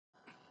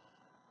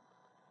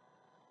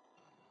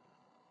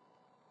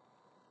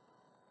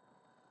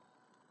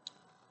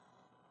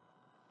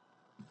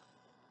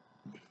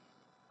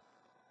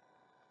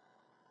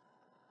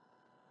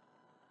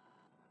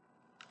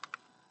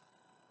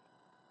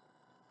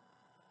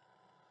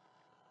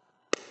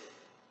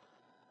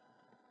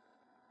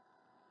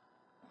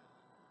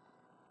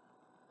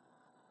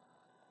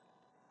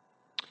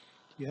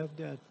You have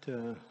that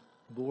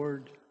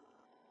board,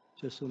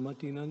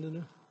 Jasomati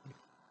Nandana?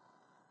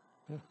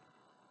 Yeah.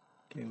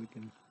 Okay, we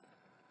can.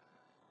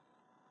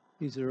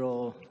 These are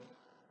all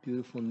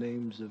beautiful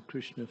names of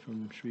Krishna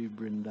from Sri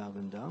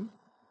Vrindavan Dham.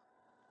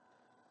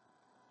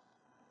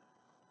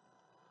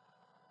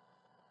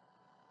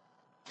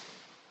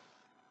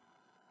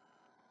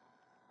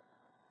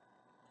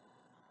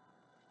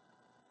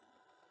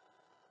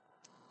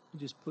 You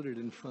just put it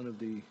in front of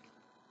the,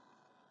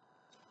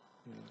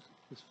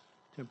 just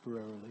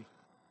temporarily,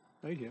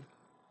 right here.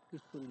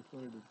 Just put it in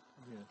front of the,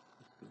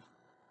 that's good.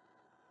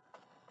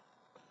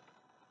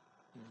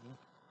 There you go.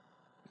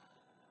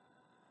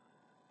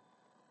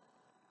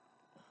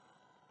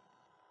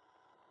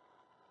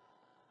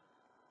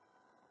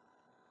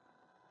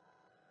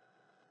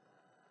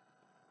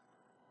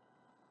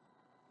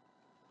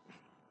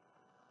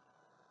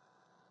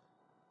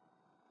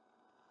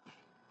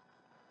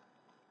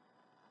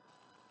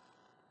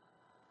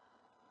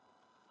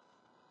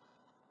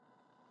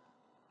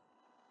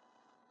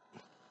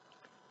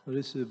 Well,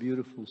 this is a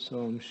beautiful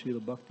song,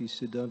 Srila Bhakti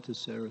Siddhanta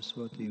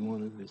Saraswati,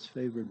 one of his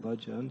favorite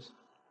bhajans.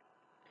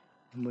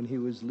 And when he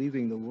was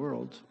leaving the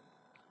world,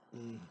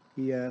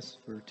 he asked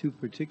for two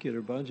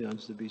particular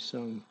bhajans to be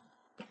sung,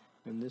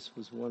 and this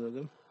was one of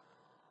them.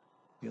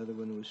 The other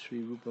one was Sri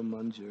Rupa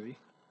Manjari.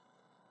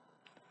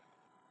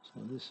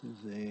 So this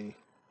is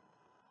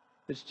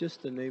it's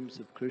just the names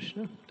of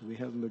Krishna. Do we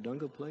have a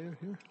mridanga player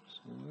here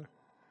somewhere?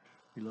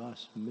 We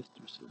lost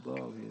Mr.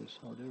 Subhav. Yes,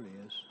 oh, there he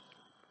is.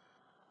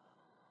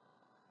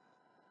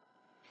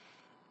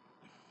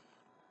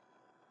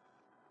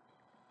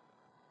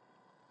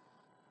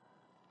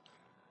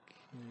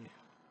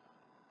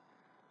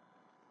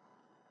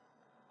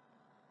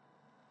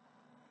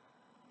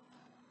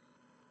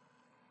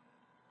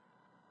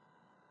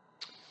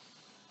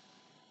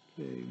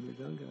 Okay,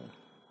 mridanga.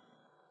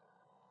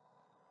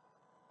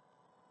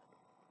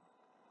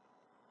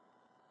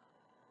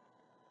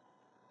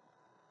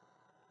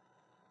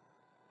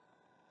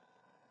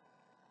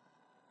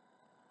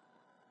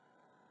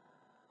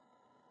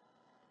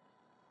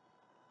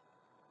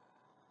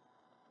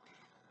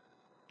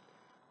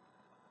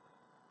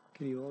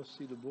 Can you all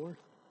see the board?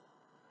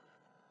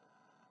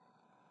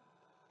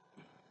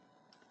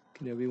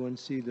 Can everyone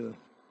see the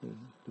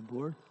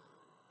board?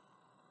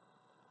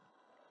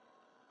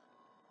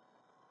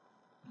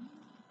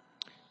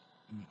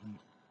 Mm-hmm.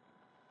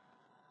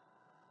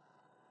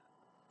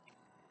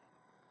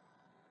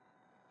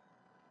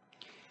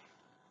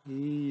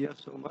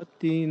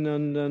 Yasomati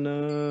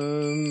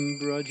Nandanam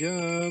Braja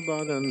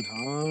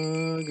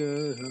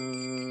Badanhagara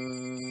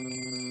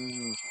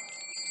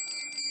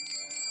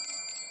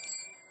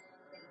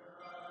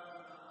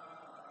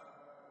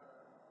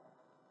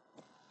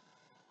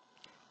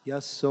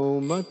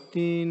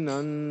Yasomati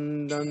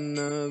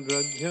Nandana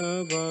Braja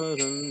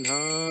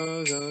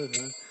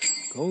Badanhagara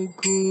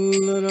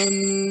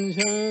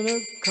Gokularanjana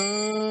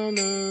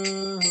Kana.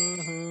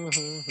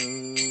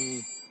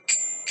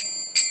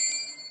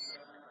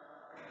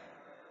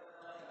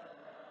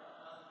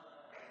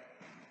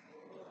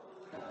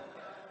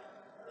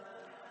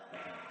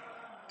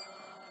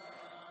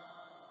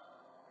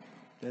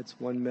 That's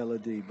one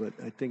melody, but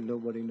I think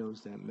nobody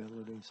knows that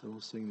melody, so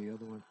we'll sing the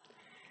other one.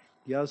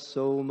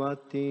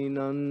 Yasomati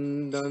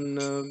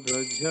Nandana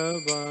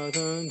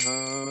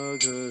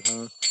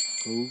Brajabharanagara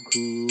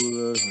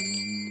Gokula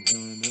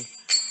Ranjana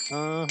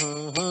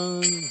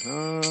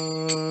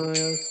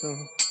Ahahanyasa.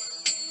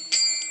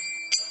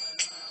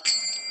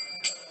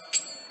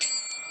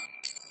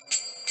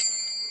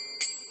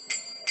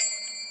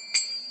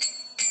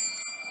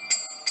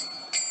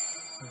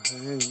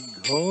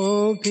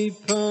 Gopi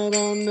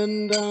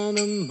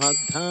Paranandanam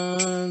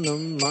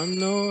Madhanam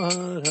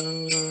Manohara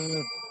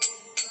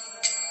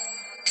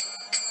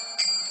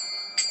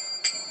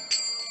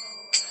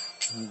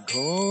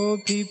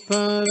Gopi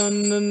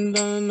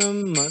Paranandanam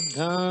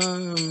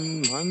Madhanam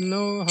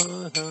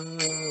Manohara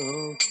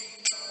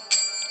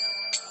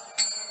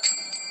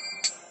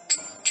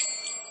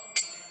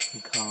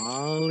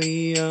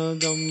Kaliya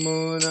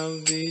Damona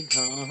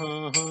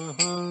Vidhanata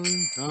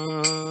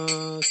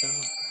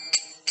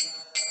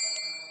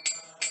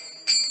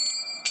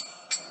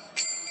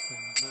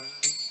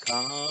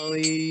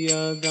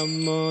Kaliya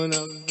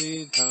Damona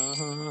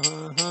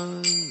Vidhanata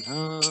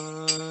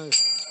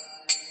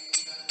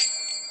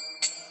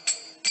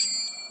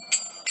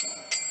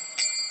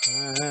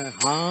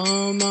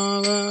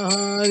Hamala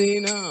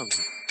Harinam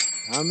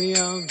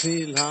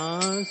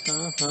Amyabhilasa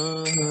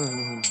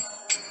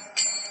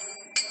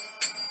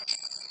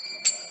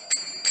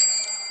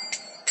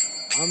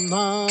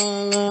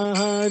Hamala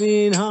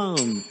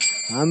Harinam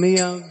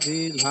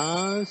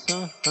Amyabhilasa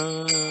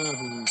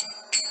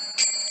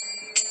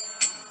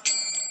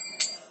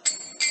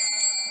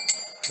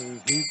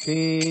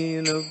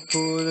Vipina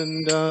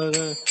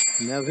Purandara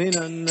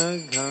Navinana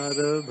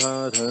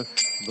Garbhara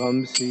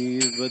Vamsi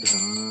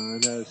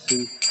Vadhana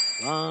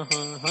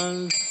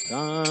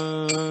Suvahasa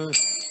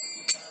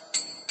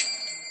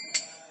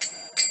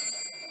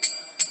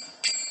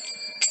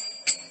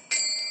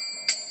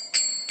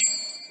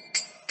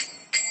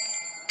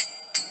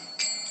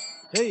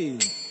Hey,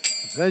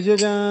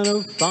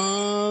 Vrajajana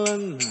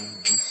Palan,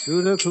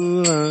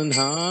 Surakulan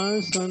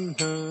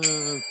Harsana.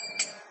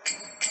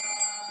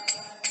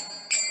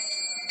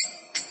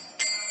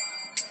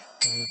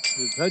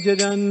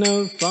 Vrajajana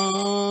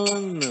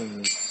Palan,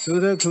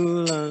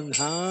 Surakulan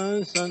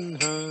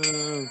Harsana.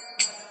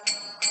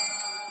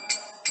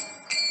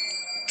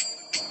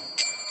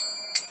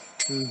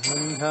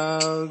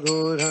 Handhal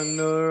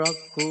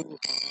Godhanuraku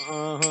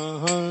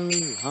Han.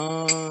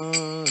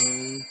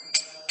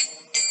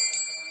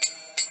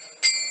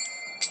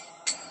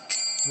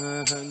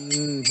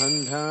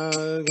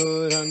 Handhal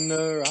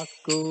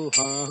Godhanuraku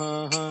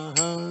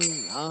Han.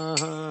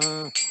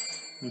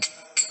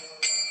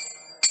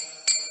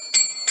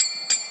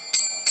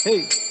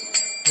 Hey,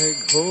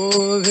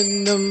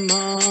 Govinda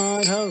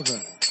Madhava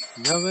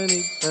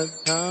Navanita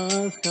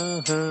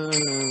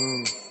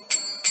Taskaham.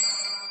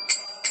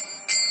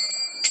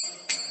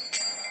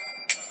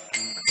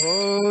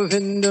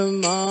 Govinda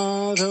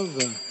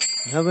Madhava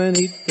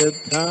Navanita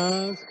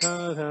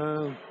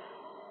Taskaham.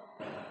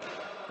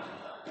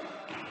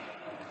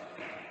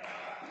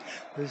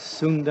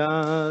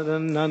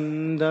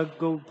 Sundarananda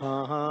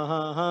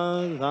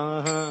Gopalam.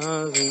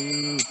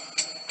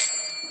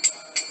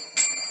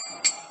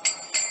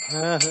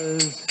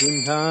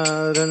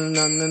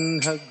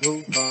 Sundarananda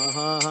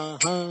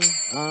Gopalam.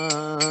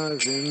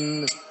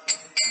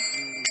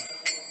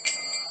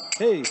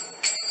 Hey,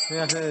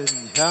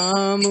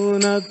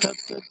 Jamuna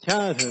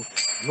Tatachara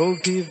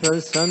Gopi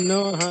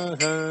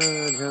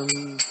Vasanoharam.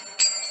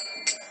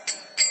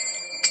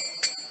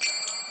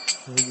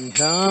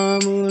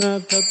 Jamuna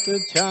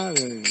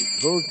Tatachara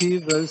Gopi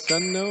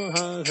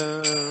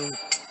Vasanoharam.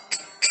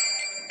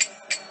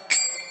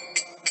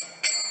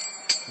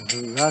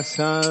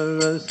 Rasa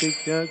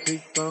Rasika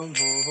Kripam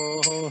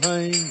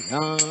Hohaya.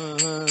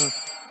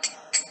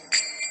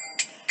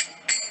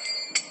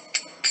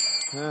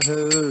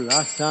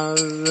 Rasa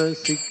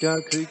Rasika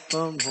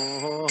Kripam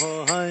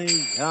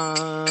Hohaya.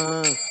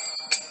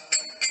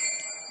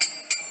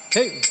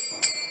 Hey!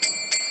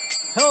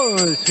 Oh,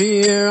 Sri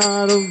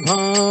Radha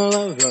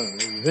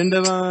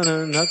Vrindavana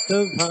Natta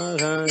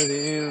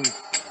Bharadim.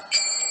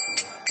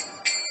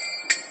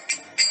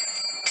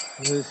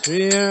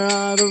 Sri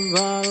Radha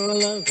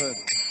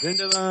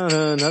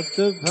Vrindavana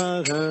Natta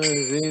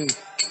Bharadim.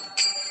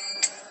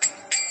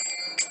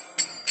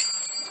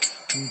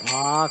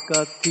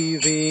 Bhakati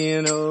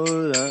Vino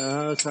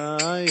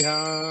Rasaya.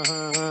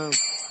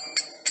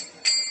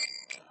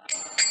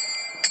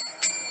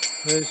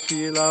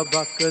 Srila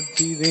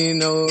Bhakti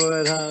Vino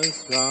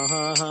Rasaya.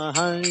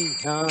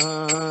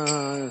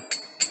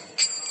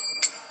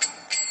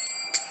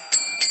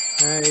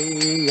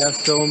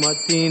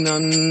 Yasomati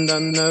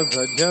Nandana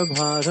Bhaja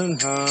Bharan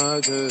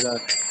Hagara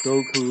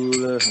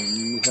Gokula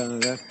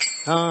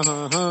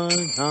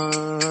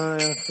Hamsara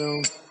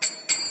Yasom.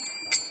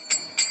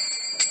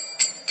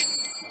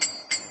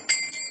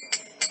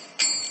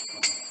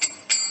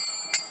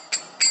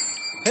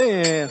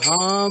 Hey,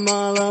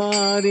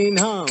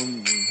 Hamaladinam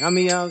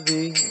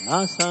Yamiyavi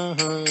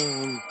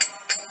Asaham.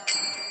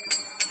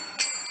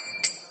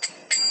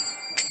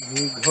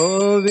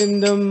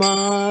 Govinda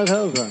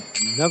Madhava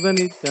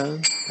Navanita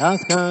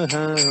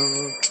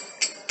Taskaham.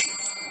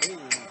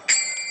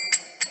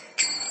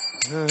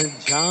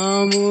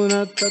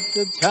 Jamuna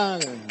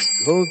Tatachara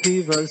Gopi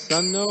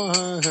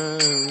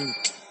Vasanoham.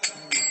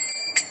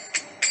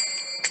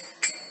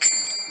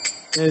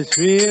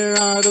 Sri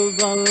Radha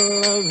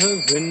Vallabha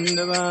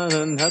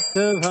Vrindavana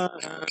Natta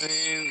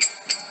Bharadim.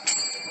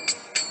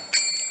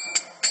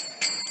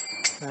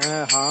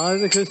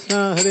 Hare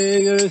Krishna, Hare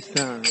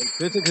Krishna,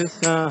 Krishna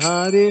Krishna,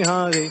 Hare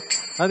Hare,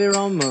 Hare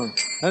Rama,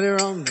 Hare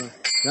Rama,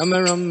 Rama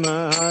Rama,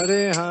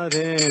 Hare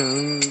Hare.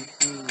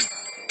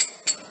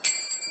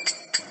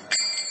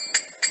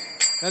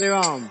 Hare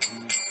Ram.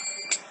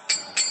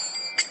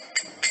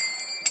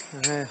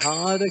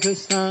 Hare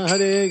Krishna,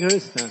 Hare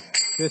Krishna,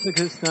 Krishna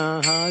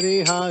Krishna,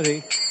 Hare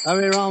Hare,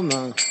 Hare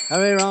Rama,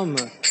 Hare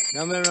Rama,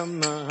 Rama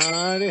Rama,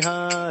 Hare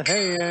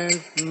Hare.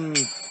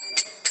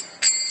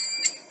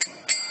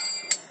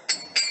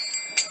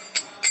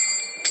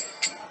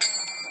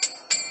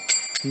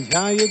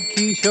 Jaya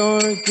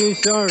Kishore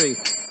Kishori,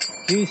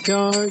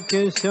 Kishore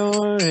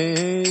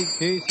Kishore,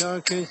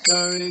 Kishore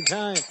Kishore,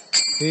 Jaya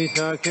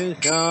Kishore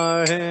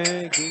Kishore.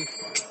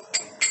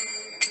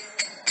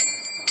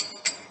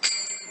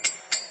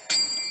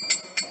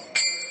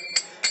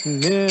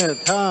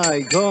 Nitai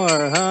Gaur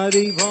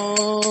Hari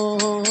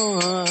Bol,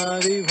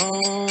 Hari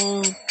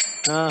Bol,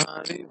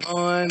 Hari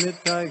Bol,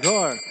 Nitai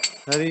Gaur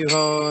Hari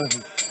Bol.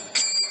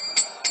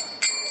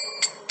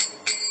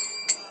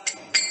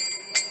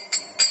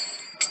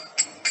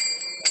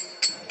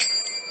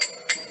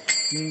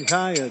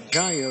 Jaya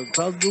Jaya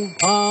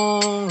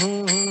Prabhupada,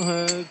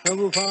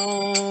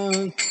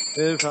 Prabhupada,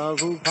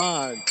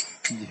 Prabhupada,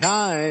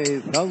 Jai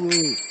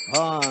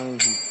Prabhupada.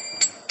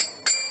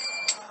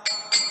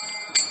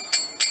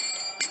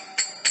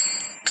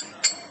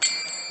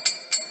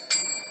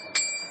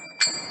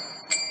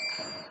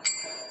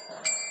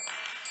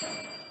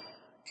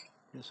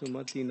 Yes,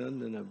 Sumati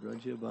Nandana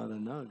Braja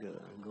Balanaga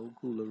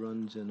Gokula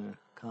Ranjana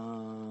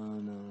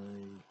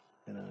Kanai.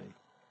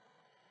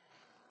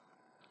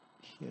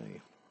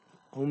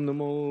 Om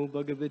Namo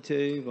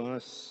Bhagavate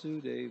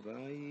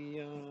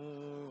Vasudevaya.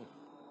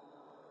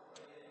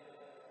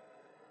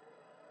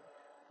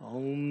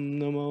 Om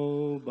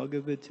Namo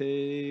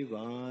Bhagavate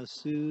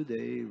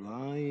Vasudevaya.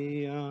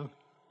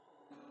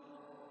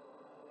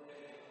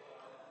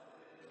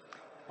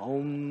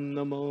 Om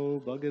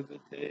Namo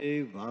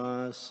Bhagavate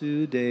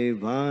Vasudevaya.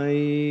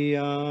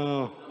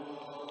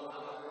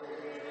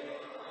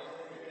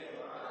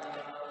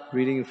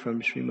 Reading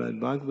from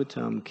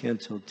Srimad-Bhagavatam,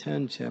 Canto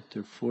 10,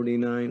 Chapter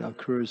 49,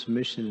 Akrura's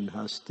mission in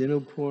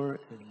Hastinapur,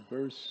 and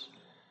which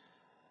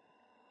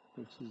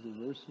is the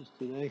verses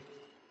today?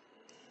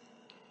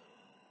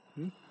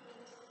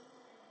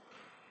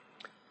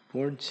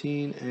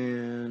 14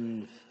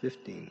 and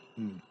 15.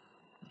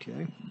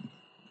 Okay.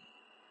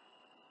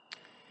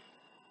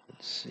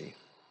 Let's see.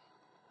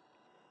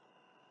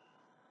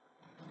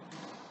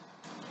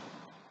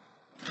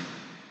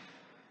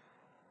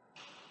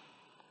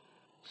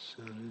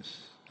 So this.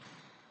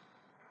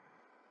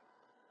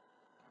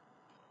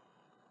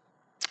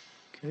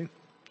 Okay.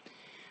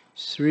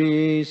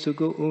 Sri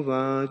Sukha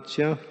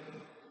Uvacha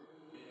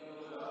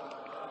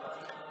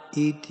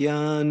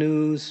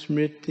Ityanu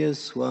Smritya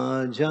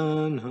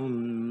Swajanham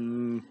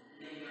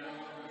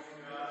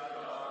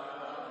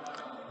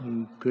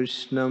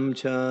Krishnam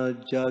Cha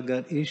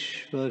Jagat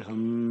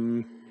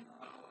Ishwaram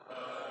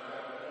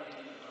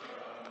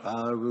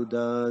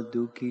Paruda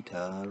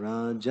Dukita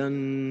Rajan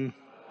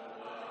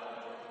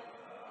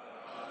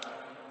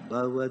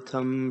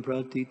Bhavatam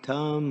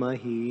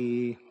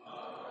Pratitamahi.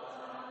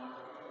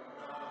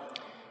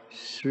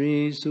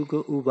 Sri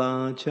Sukha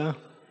Uvacha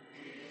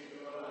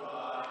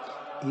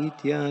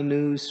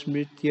Ityanu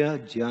Smritya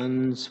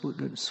Jan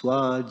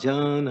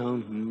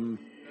Swajanam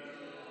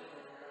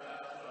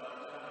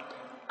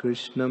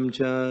Krishnam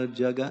Cha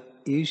Jagat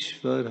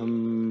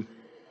Ishwaram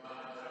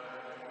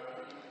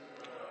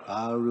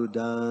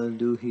Aruda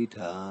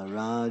Duhita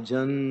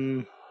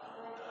Rajan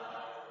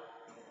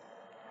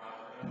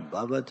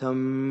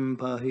Bhavatam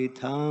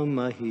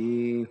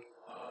Pahitamahi.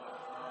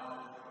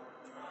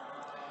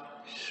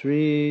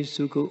 Sri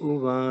Sukha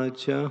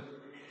Uvacha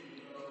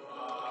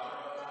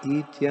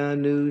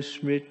Ityanu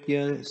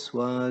Smritya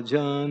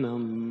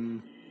Swajanam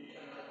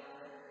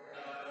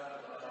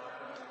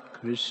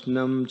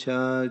Krishnam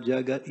Cha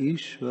Jagat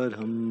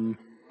Ishwaram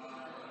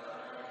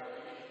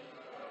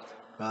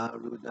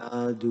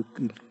Paruda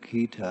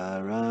Dukkita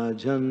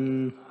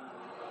Rajan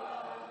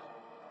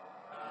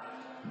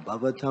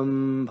Bhavatam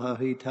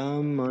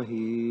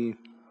Bhavitamahi.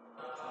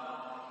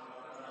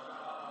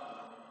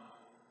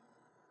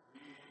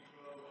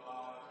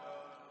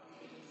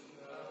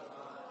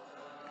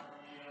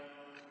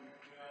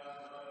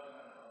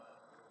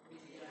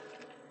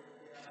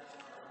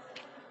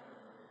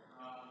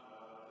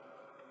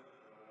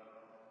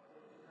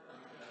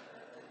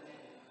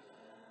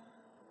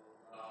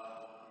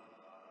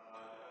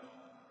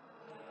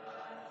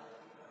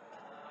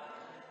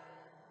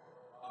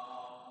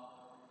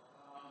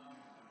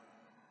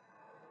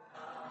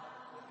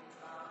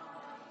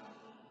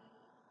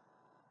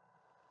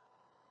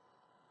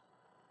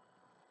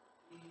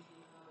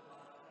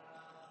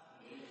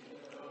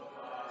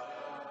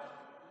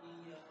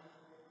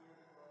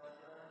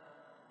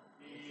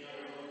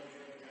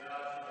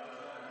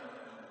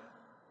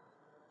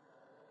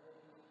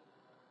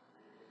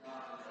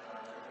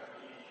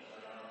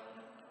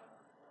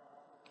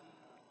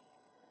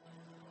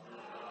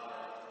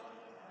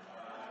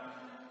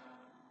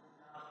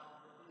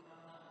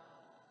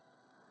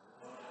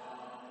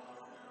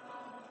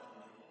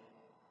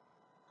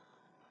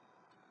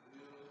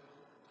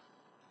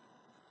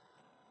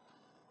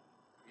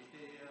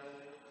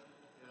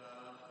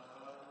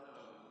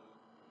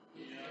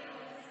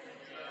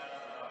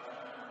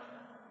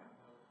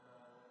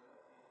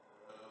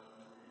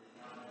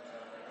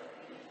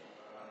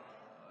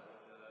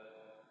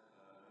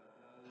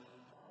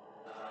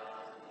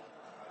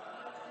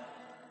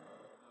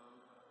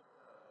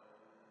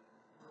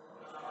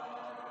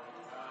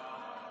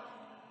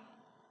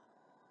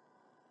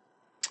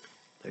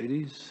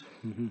 Ladies?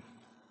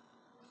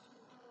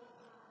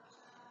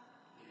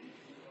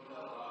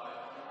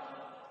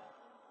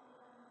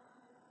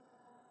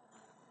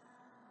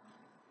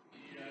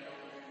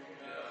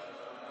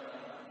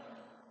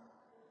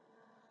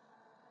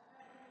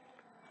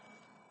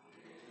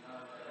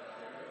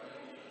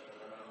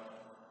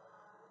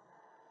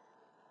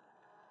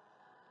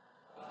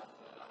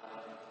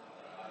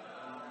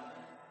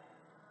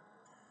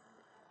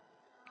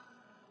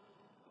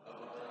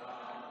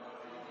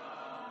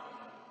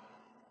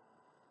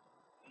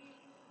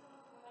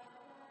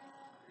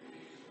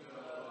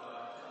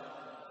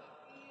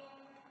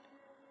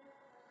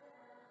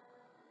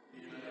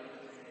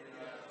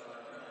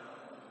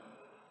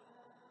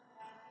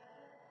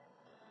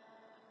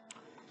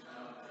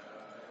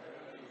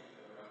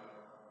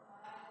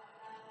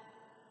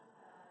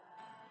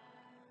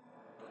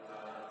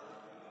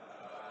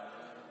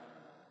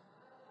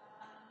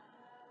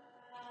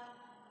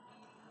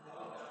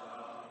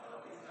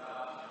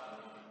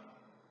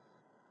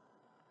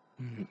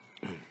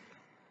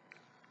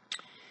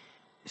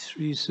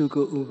 Sri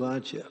Sukha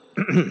Uvacha.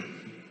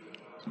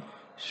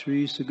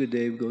 Sri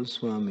Sukadeva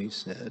Goswami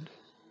said,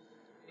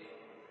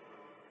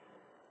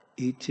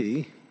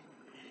 E.T.,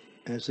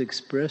 as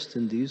expressed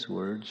in these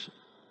words,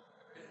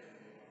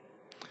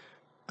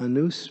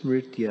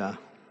 Anusmritya,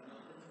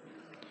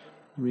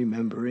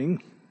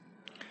 remembering,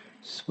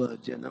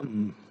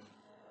 Svajanam,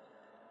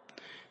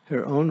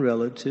 her own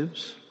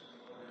relatives,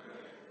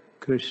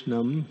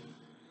 Krishna,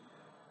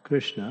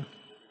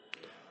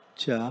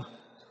 Cha,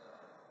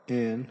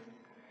 and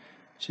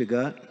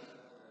Jagat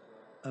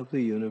of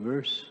the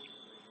universe,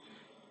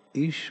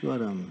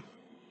 Ishwaram,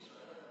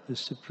 the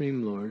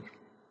Supreme Lord,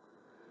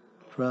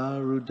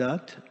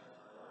 Prarudat,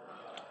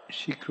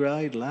 she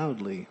cried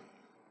loudly,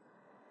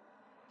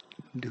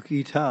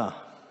 Dukkita,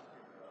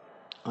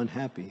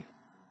 unhappy,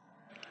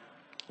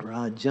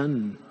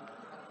 Rajan,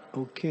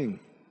 O king,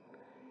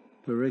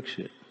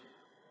 Parikshit,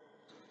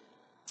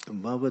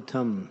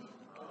 Bhavatam,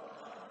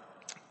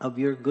 of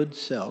your good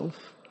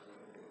self,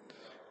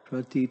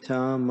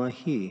 Pratita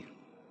Mahi,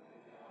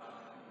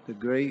 the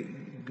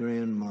great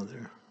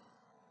grandmother.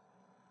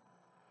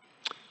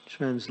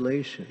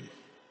 Translation.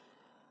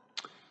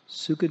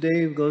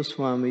 Sukadeva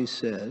Goswami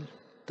said,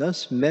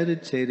 thus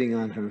meditating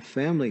on her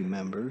family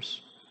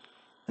members,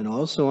 and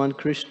also on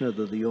Krishna,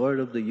 the Lord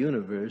of the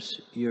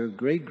universe, your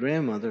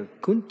great-grandmother,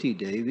 Kunti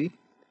Devi,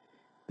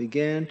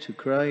 began to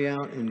cry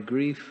out in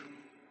grief,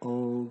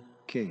 O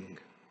king.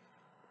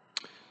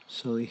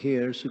 So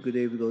here,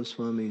 Sukadeva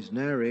Goswami is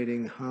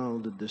narrating how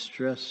the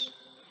distress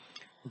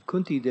of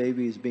Kunti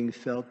Devi is being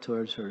felt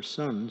towards her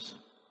sons,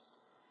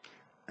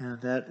 and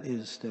that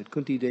is that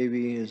Kunti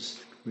Devi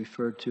is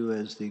referred to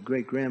as the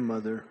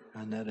great-grandmother,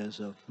 and that is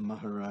of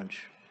Maharaja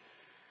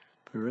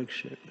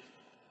Parikshit.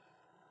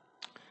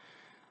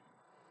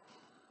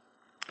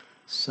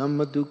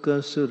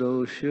 Samaduka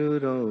suro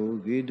shuro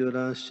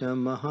vidurasya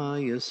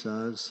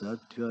mahayasa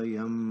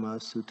satvayam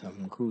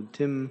asutam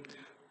kutim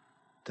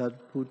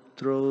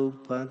tatputro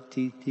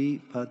pati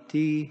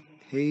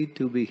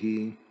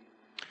hetubihi.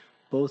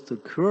 Both the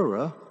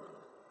Krura,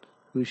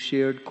 who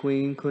shared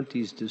Queen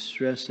Kunti's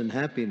distress and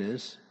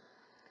happiness,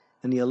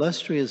 and the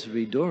illustrious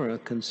Vidura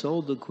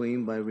consoled the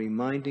queen by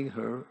reminding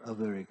her of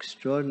her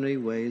extraordinary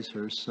ways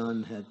her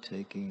son had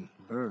taken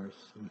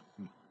birth.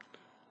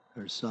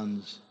 Her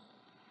son's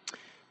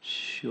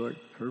short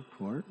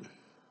purport.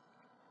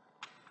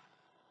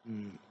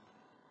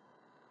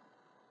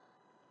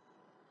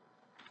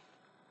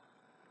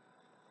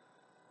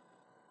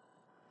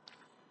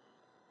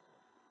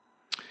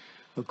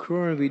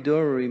 Akrura and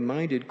Vidura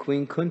reminded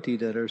Queen Kunti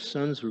that her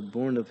sons were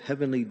born of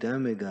heavenly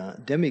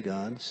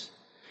demigods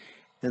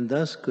and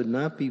thus could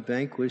not be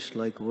vanquished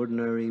like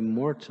ordinary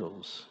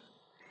mortals.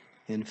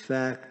 In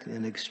fact,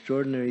 an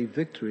extraordinary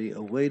victory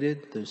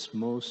awaited this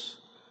most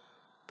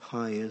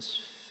pious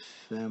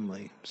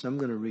family. So I'm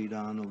going to read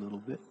on a little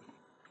bit.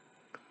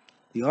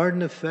 The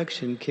ardent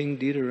affection King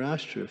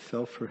Dhritarashtra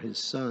felt for his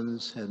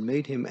sons had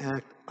made him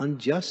act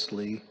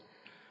unjustly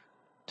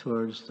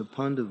towards the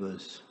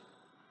Pandavas.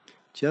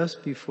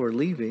 Just before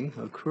leaving,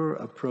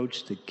 Akrura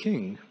approached the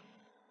king,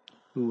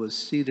 who was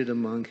seated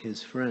among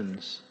his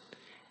friends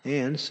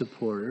and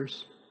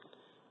supporters,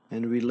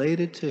 and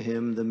related to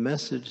him the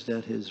message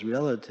that his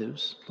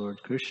relatives,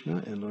 Lord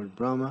Krishna and Lord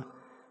Brahma,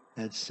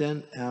 had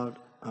sent out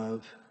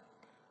of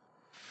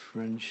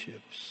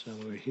friendship. So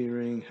we're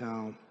hearing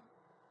how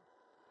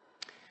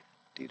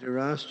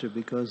Dhritarashtra,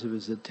 because of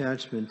his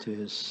attachment to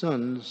his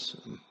sons,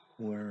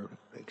 were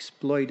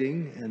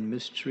exploiting and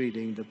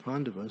mistreating the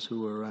Pandavas,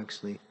 who were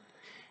actually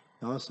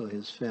also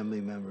his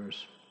family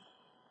members.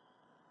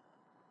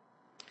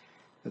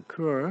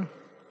 Akrura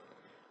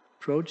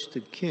approached the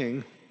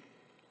king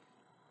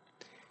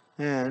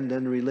and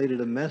then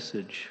related a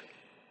message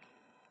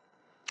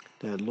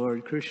that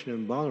Lord Krishna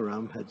and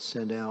Balaram had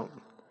sent out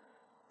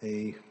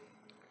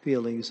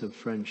feelings of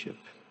friendship.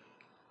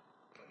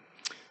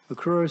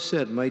 Akrura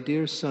said, "My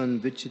dear son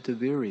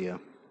Vichitavirya,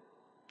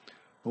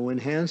 O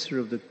enhancer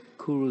of the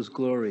Kuru's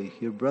glory,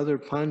 your brother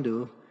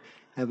Pandu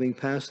having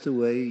passed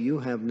away, you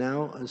have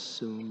now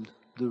assumed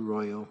the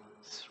royal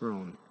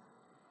throne."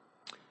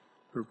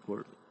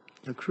 Purport.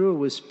 Akrura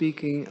was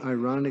speaking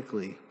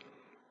ironically,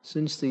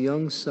 since the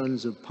young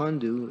sons of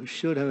Pandu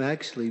should have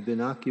actually been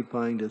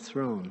occupying the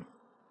throne.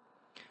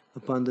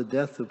 Upon the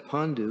death of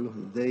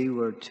Pandu, they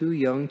were too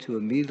young to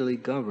immediately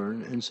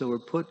govern, and so were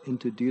put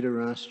into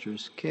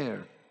Dhritarashtra's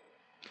care.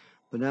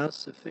 But now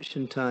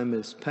sufficient time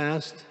has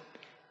passed,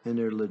 and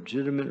their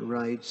legitimate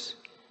rights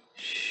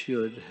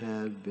should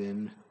have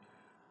been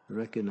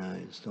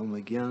recognized.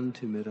 Om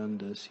Gyanti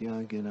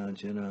Mirandasya Gena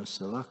Jena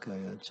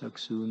Salakaya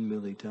Chaksun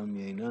Militam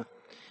Yena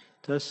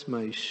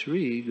Tasmai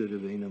Shri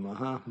Gurave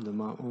Namaha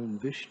Nama Om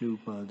Vishnu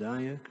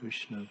Padaya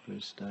Krishna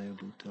Prastaya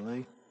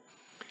Bhutale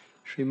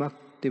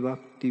Srimakti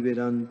Bhakti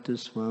Vedanta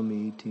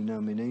Swami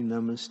Tinamine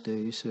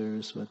Namaste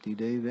Saraswati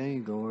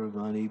Deve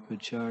Gauravani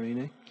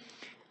Pacharine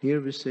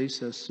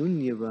Nirvisesa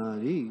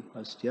Sunyavari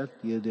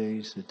Pastyatya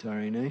De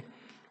Satarine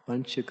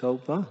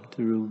Panchakopa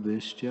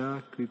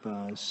Tarubhishya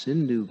Kripa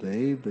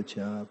Sindhubhe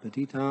Vacha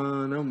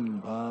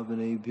Patitanam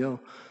Bhavanebhyo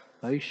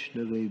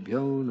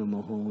Vaishnavebhyo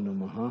Namaho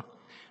Namaha.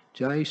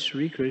 Jai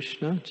Sri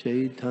Krishna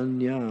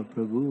Chaitanya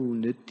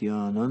Prabhu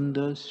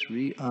Nityananda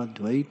Sri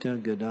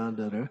Advaita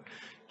Gadadhara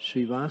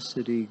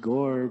Srivasadi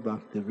Gaur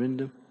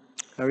Bhaktivinoda.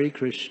 Hare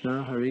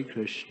Krishna,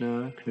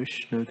 Krishna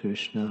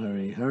Krishna,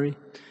 Hare Hare,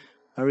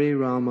 Hare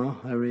Rama,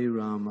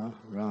 Rama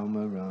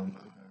Rama,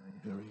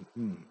 Hare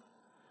Hare.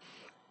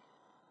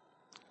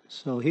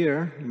 So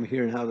here, we're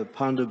hearing how the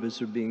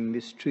Pandavas are being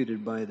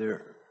mistreated by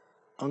their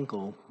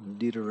uncle,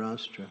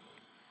 Dhritarashtra.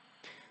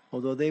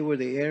 Although they were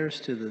the heirs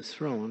to the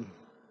throne,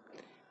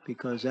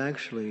 because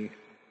actually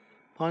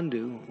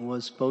Pandu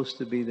was supposed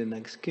to be the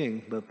next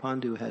king, but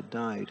Pandu had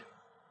died.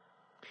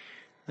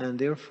 And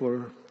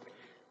therefore,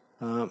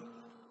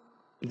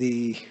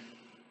 the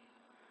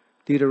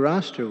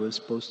Dhritarashtra was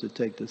supposed to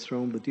take the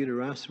throne, but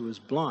Dhritarashtra was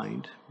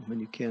blind.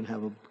 And you can't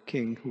have a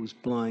king who's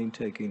blind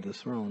taking the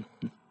throne.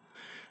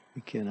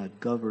 You cannot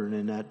govern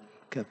in that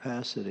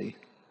capacity.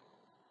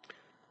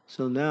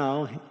 So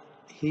now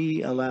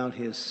he allowed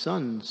his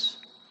sons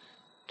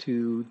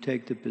to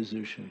take the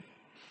position,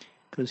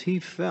 because he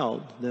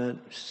felt that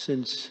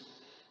since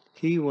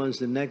he was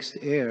the next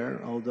heir,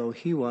 although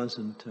he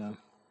wasn't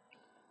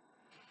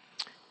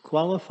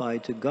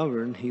qualified to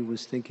govern, he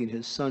was thinking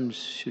his sons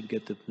should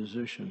get the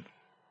position.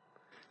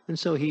 And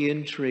so he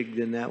intrigued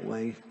in that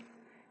way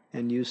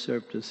and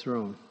usurped the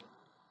throne.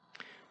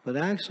 But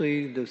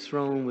actually the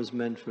throne was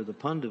meant for the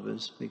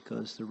Pandavas,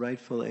 because the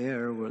rightful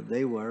heir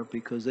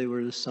because they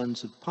were the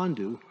sons of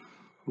Pandu,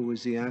 who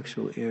was the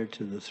actual heir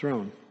to the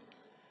throne.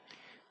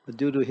 But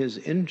due to his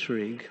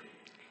intrigue,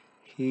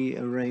 he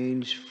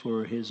arranged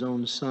for his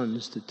own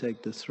sons to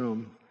take the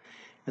throne.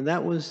 And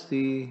that was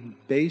the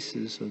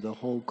basis of the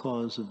whole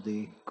cause of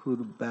the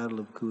Battle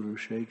of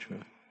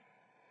Kurukshetra.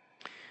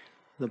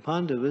 The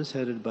Pandavas,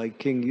 headed by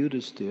King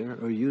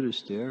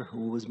Yudhisthira,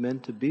 who was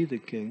meant to be the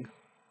king,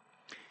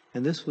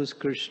 and this was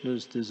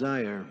Krishna's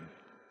desire,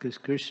 because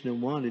Krishna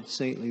wanted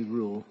saintly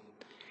rule.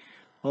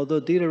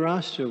 Although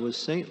Dhritarashtra was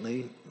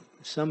saintly,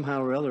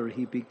 somehow or other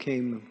he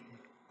became,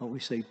 what we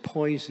say,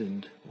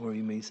 poisoned, or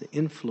you may say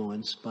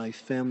influenced by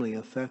family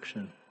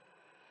affection.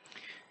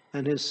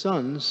 And his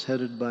sons,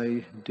 headed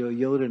by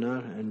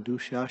Duryodhana and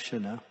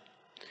Dushasana,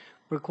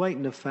 were quite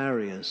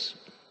nefarious.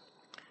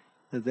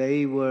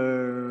 They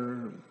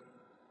were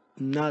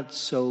not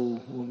so,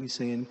 what we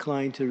say,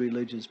 inclined to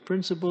religious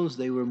principles.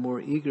 They were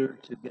more eager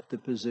to get the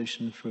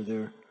position for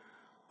their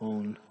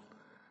own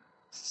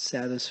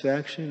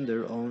satisfaction,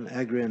 their own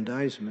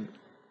aggrandizement.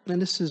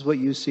 And this is what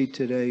you see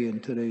today in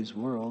today's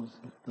world.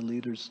 The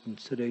leaders in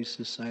today's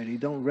society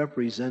don't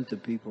represent the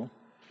people.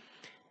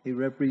 They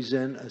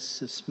represent a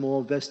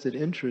small vested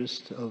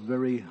interest of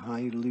very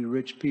highly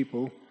rich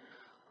people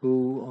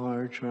who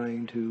are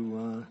trying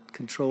to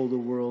control the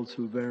world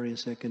through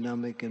various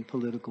economic and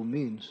political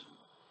means.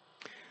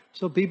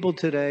 So people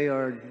today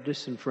are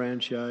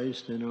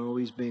disenfranchised and are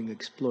always being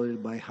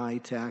exploited by high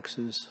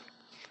taxes,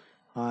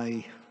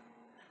 high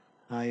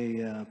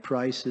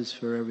prices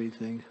for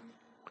everything.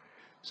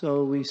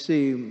 So we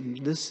see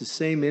the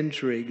same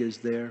intrigue is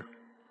there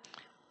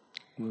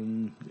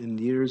in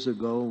years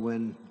ago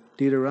when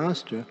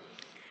Dhritarashtra,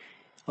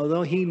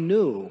 although he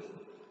knew,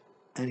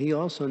 and he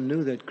also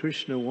knew that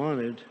Krishna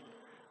wanted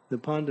the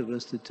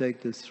Pandavas to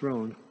take the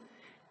throne,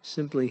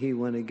 simply he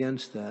went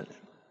against that.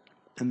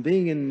 And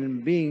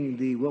being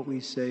the, what we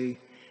say,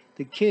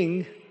 the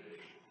king,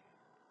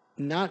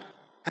 not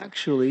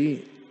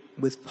actually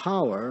with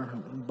power,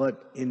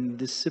 but in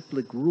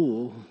disciplic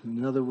rule,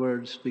 in other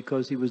words,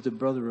 because he was the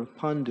brother of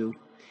Pandu,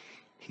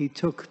 he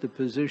took the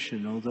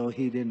position, although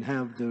he didn't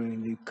have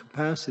the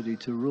capacity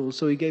to rule,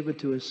 so he gave it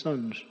to his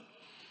sons.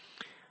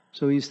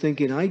 So he's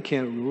thinking, I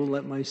can't rule,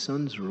 let my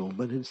sons rule.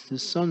 But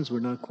his sons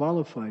were not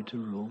qualified to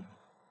rule.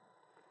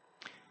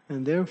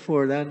 And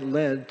therefore that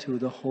led to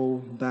the whole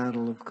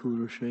battle of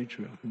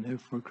Kurukshetra. And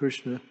therefore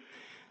Krishna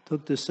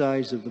took the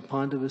sides of the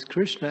Pandavas.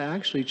 Krishna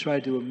actually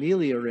tried to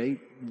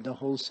ameliorate the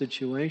whole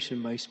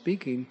situation by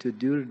speaking to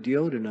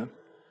Duryodhana.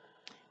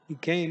 He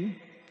came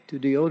to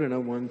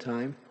Duryodhana one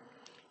time,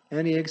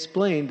 and he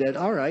explained that,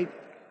 all right,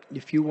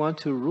 if you want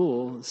to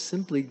rule,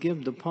 simply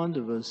give the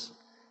Pandavas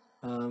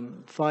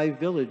 5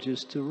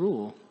 villages to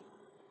rule.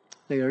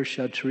 They are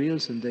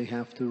Kshatriyas and they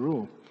have to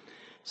rule.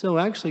 So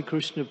actually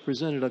Krishna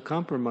presented a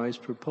compromise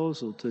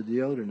proposal to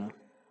Duryodhana.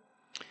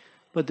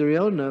 But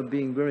Duryodhana,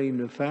 being very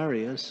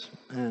nefarious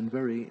and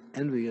very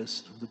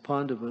envious of the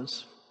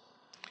Pandavas,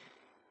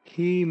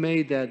 he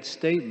made that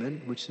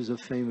statement, which is a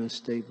famous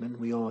statement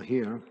we all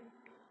hear,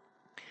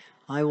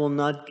 I will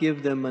not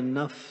give them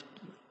enough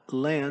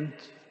land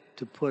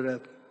to put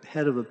a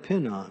head of a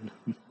pin on.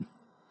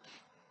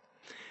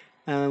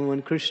 And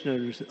when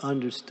Krishna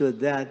understood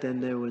that,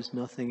 then there was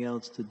nothing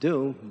else to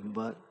do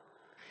but...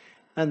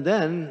 And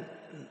then,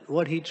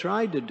 what he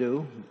tried to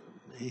do,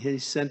 he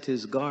sent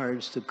his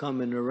guards to come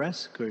and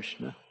arrest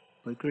Krishna.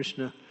 But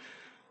Krishna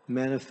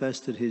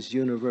manifested his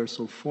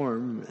universal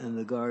form, and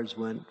the guards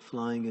went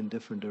flying in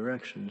different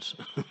directions.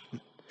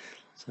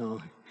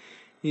 So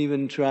he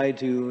even tried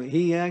to,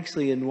 he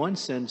actually in one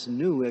sense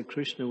knew that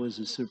Krishna was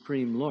the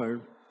Supreme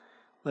Lord,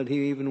 but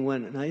he even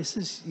went, and I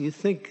says, you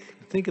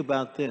think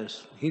about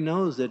this. He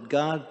knows that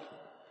God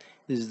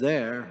is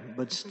there,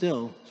 but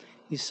still,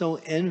 he's so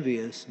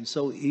envious and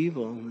so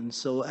evil and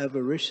so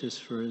avaricious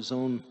for his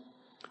own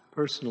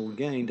personal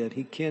gain that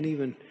he can't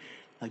even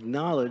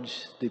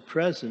acknowledge the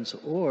presence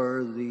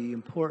or the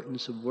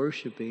importance of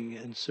worshiping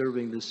and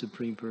serving the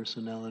Supreme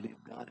Personality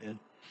of Godhead.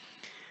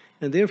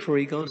 And therefore,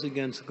 he goes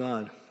against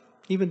God.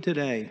 Even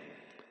today,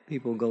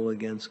 people go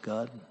against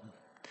God.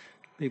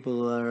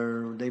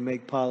 They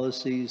make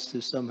policies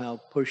to somehow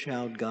push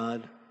out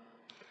God.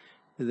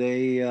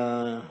 They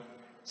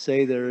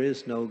say there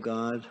is no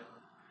God.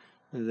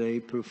 They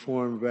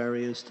perform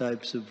various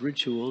types of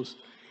rituals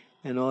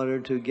in order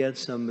to get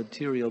some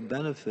material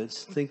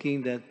benefits,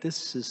 thinking that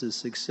this is the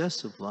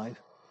success of life,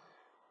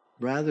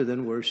 rather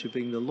than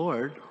worshiping the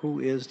Lord, who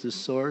is the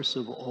source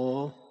of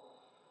all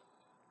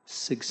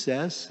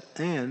success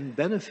and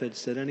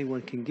benefits that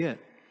anyone can get.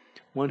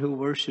 One who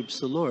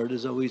worships the Lord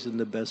is always in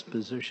the best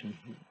position.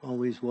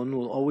 One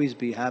will always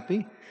be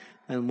happy,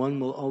 and one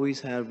will always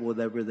have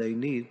whatever they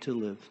need to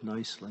live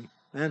nicely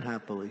and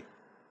happily.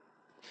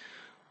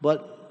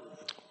 But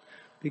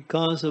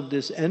because of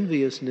this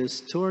enviousness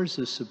towards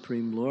the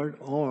Supreme Lord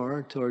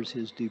or towards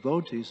his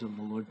devotees of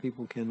the Lord,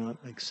 people cannot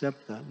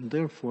accept that. And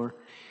therefore,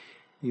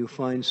 you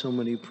find so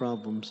many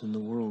problems in the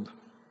world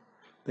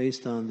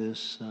based on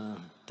this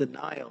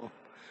denial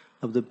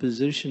of the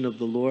position of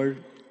the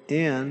Lord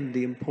and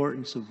the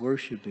importance of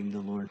worshiping the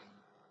Lord.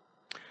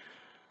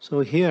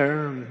 So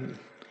here,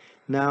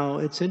 now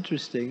it's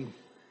interesting,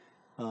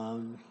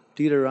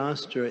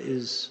 Dhritarashtra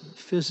is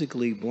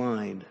physically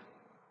blind.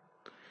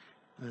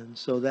 And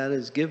so that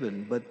is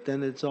given. But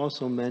then it's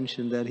also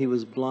mentioned that he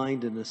was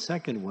blind in a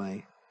second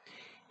way.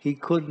 He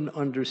couldn't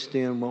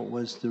understand what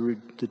was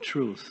the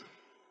truth.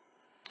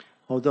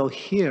 Although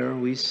here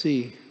we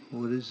see,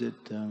 what is it?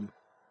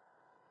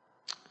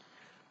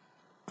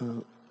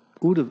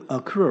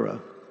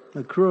 Akrura.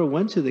 Akrura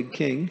went to the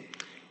king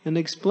and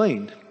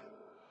explained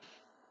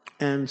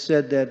and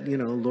said that,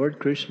 Lord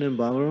Krishna and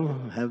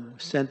Balaram have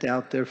sent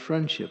out their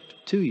friendship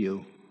to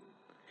you.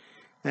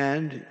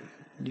 And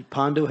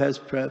Pandu has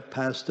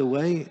passed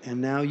away,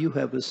 and now you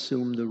have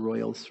assumed the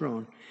royal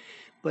throne.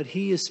 But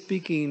he is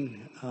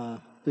speaking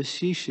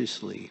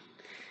facetiously.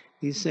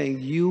 He's saying,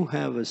 you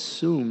have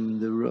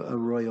assumed a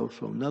royal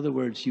throne. In other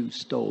words, you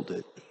stole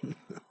it.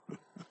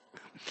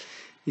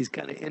 He's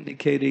kind of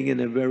indicating in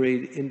a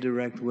very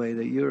indirect way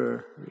that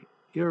you're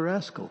a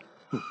rascal.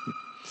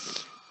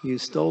 You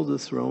stole the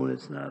throne.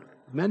 It's not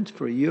meant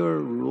for your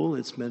rule.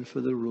 It's meant for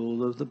the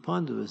rule of the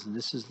Pandavas. And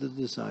this is the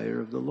desire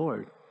of the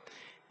Lord.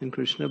 And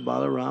Krishna,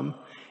 Balaram,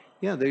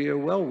 they're your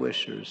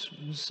well-wishers.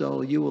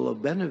 So you will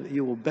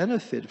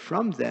benefit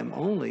from them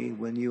only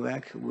when you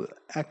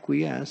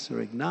acquiesce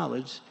or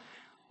acknowledge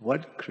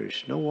what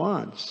Krishna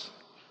wants.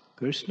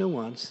 Krishna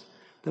wants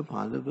the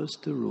Pandavas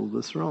to rule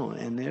the throne,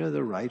 and they're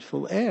the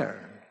rightful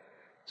heir.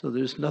 So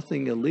there's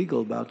nothing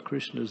illegal about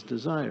Krishna's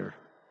desire.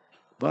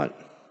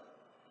 But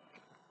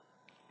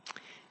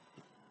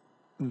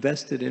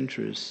vested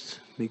interests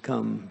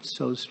become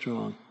so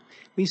strong.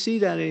 We see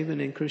that even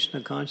in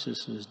Krishna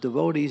consciousness.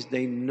 Devotees,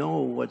 they know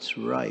what's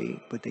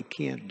right, but they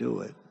can't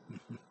do it.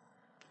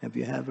 Have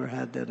you ever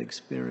had that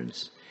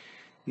experience?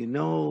 You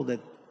know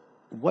that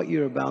what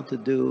you're about to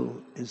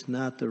do is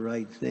not the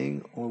right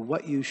thing, or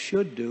what you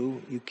should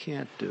do, you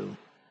can't do.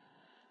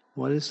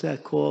 What is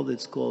that called?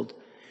 It's called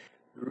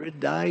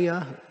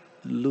Hridaya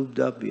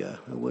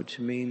Lubdabhya, which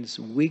means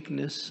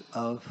weakness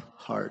of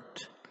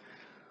heart.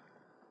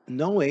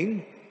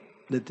 Knowing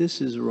that this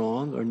is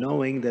wrong, or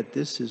knowing that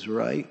this is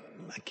right,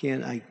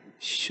 I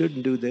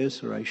shouldn't do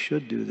this, or I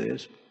should do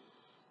this,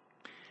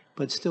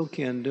 but still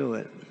can't do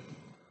it.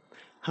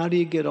 How do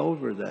you get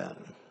over that?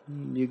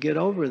 You get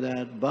over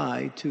that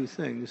by two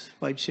things.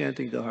 By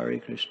chanting the Hare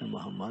Krishna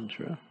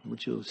Mahamantra,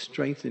 which will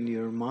strengthen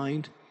your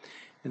mind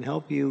and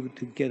help you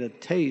to get a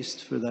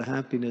taste for the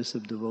happiness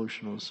of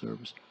devotional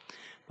service.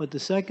 But the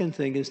second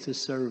thing is to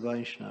serve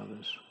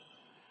Vaishnavas.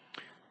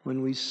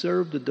 When we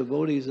serve the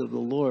devotees of the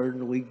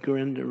Lord, we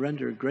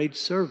render great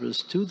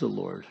service to the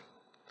Lord.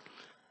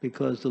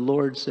 Because the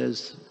Lord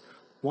says,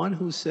 one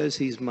who says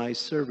he's my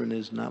servant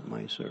is not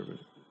my servant.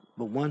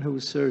 But one who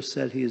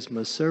said he is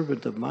my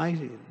servant of my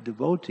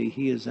devotee,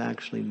 he is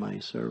actually my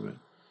servant.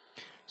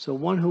 So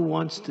one who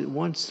wants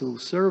to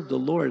serve the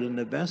Lord in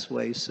the best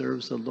way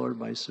serves the Lord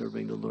by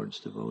serving the Lord's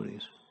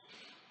devotees.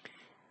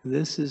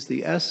 This is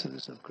the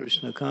essence of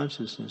Krishna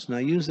consciousness. Now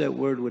I use that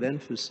word with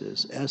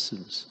emphasis,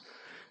 essence,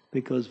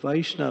 because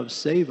Vaishnava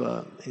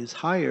Seva is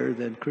higher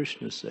than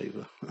Krishna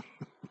Seva.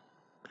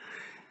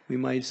 We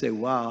might say,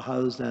 wow,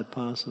 how is that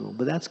possible?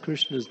 But that's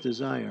Krishna's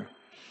desire.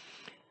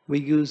 We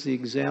use the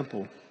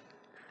example,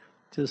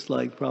 just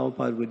like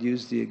Prabhupada would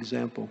use the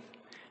example.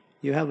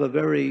 You have a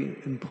very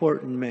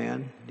important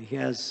man. He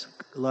has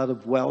a lot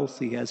of wealth,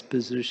 he has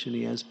position,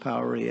 he has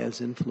power, he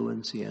has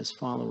influence, he has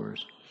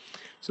followers.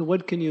 So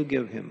what can you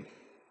give him?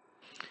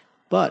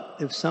 But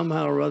if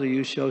somehow or other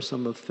you show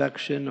some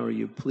affection or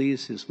you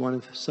please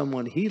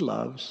someone he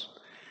loves,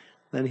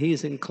 then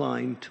he's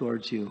inclined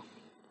towards you.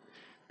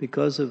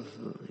 Because of,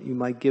 you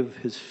might give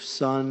his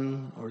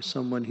son or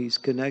someone he's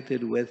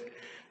connected with,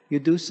 you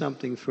do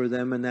something for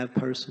them and that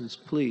person's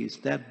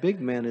pleased. That big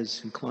man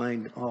is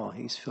inclined,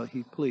 he's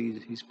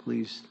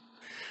pleased.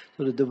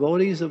 So the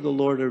devotees of the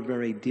Lord are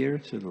very dear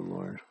to the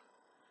Lord.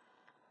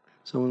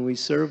 So when we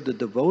serve the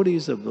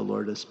devotees of the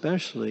Lord,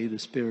 especially the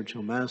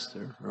spiritual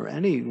master, or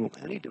any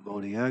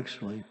devotee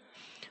actually,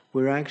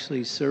 we're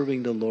actually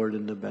serving the Lord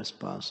in the best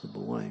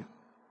possible way.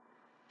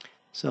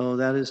 So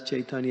that is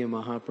Chaitanya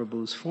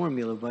Mahaprabhu's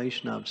formula,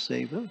 Vaishnava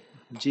Seva,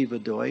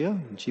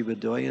 Jivadoya.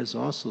 Jivadoya is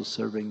also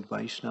serving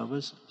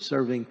Vaishnavas,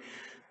 serving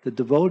the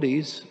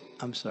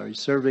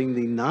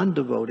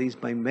non-devotees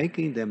by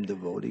making them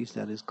devotees.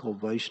 That is called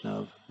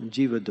Vaishnava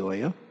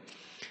Jivadoya.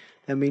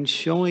 That means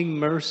showing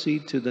mercy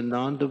to the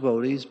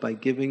non-devotees by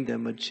giving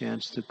them a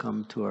chance to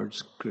come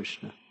towards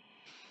Krishna.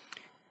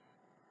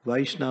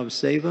 Vaishnava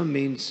Seva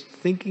means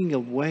thinking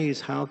of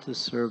ways how to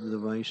serve the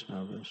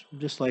Vaishnavas.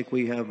 Just like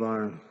we have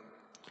our,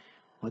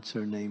 what's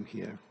her name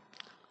here?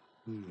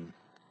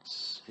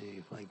 Let's see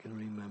if I can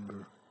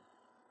remember.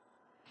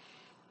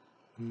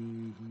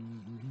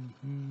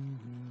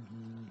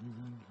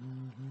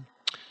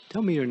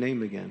 Tell me your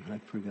name again. I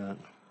forgot.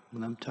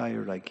 When I'm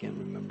tired, I can't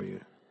remember you.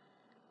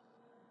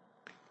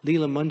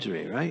 Leela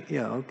Manjari, right?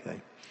 Yeah,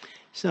 okay.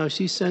 So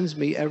she sends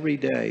me every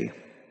day,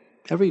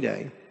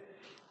 a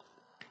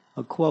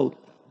quote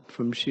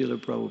from Srila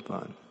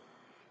Prabhupada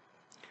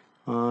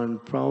on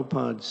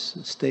Prabhupada's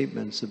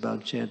statements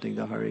about chanting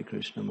the Hare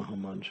Krishna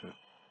Mahamantra.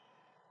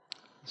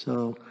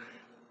 So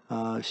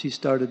she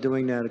started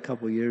doing that a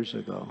couple years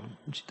ago.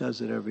 She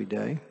does it every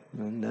day.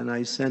 And then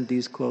I send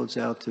these quotes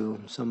out to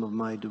some of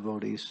my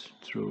devotees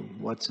through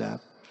WhatsApp.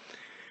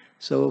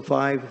 So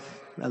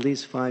at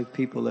least five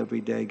people every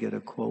day get a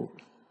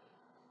quote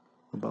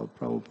about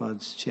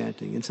Prabhupada's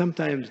chanting. And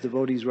sometimes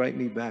devotees write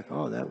me back,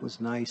 that was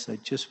nice. I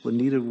just what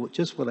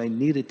I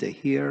needed to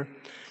hear.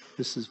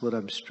 This is what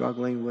I'm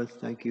struggling with.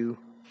 Thank you.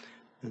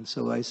 And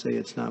so I say,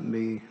 it's not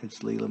me, it's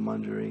Leela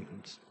Manjari.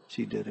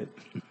 She did it.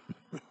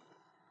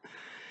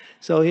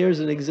 So here's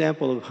an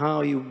example of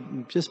how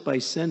you, just by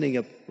sending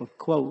a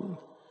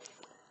quote,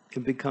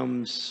 it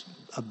becomes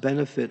a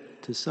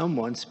benefit to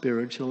someone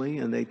spiritually,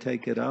 and they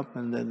take it up,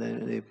 and then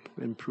they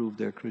improve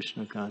their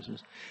Krishna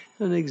consciousness.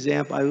 An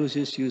example, I was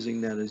just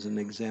using that as an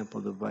example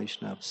of the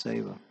Vaishnava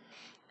Seva.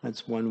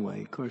 That's one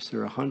way. Of course,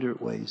 there are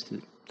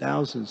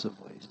thousands of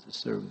ways to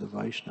serve the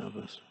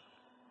Vaishnavas.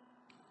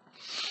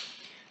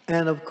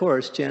 And of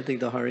course, chanting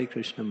the Hare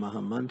Krishna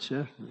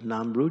Mahamantra,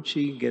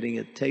 Namruchi, getting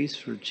a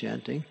taste for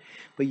chanting.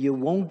 But you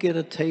won't get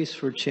a taste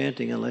for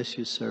chanting unless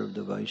you serve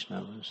the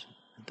Vaishnavas.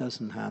 It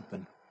doesn't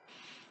happen.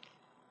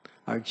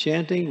 Our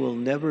chanting will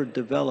never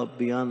develop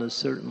beyond a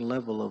certain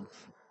level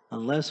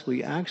unless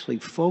we actually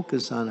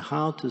focus on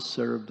how to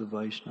serve the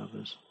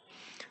Vaishnavas.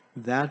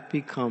 That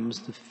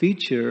becomes the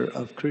feature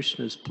of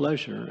Krishna's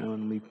pleasure. And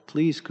when we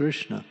please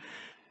Krishna,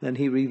 then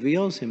he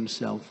reveals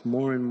himself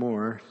more and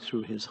more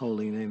through his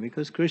holy name.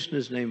 Because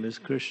Krishna's name is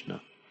Krishna.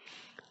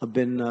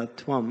 Abhinna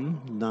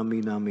Tvam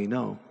Nami Nami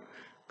No.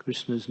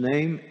 Krishna's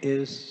name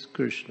is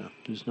Krishna.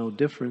 There's no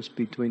difference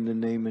between the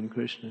name and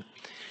Krishna.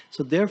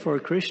 So therefore,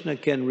 Krishna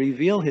can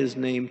reveal his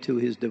name to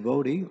his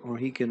devotee, or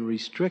he can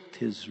restrict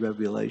his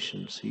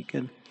revelations.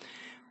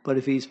 But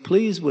if he's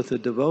pleased with the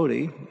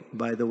devotee,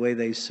 by the way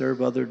they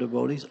serve other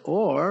devotees,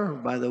 or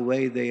by the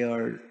way they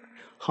are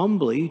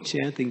humbly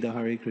chanting the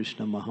Hare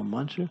Krishna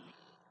Mahamantra,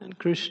 and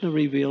Krishna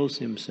reveals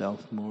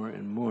himself more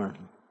and more.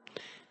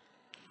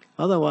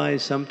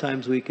 Otherwise,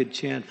 sometimes we could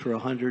chant for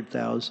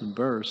 100,000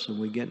 verses and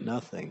we get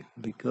nothing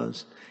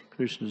because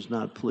Krishna's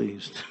not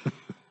pleased.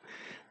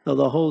 So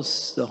the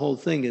whole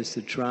thing is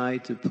to try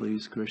to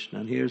please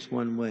Krishna. And here's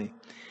one way.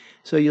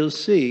 So you'll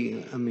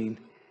see,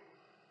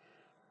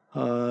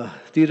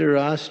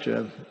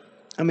 Dhritarashtra,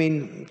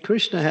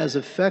 Krishna has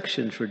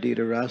affection for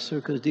Dhritarashtra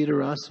because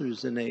Dhritarashtra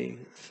is in a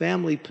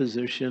family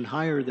position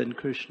higher than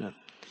Krishna.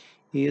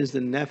 He is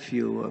the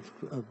nephew of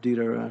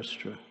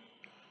Dhritarashtra.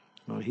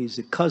 He's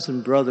a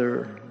cousin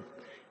brother.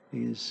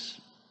 He's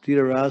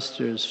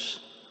Dhritarashtra's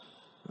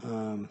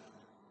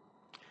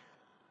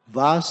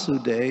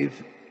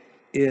Vasudeva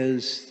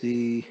is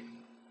the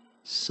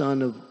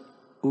son of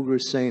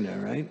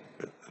Ugrasena, right?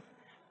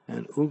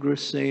 And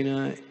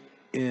Ugrasena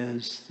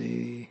is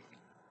he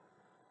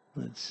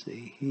was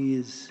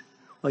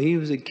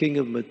a king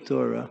of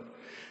Mathura.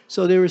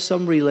 So there was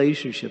some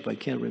relationship. I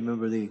can't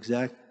remember the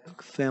exact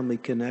family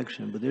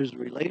connection, but there's a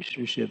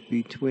relationship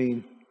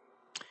between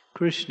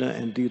Krishna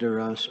and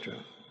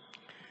Dhritarashtra.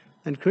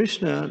 And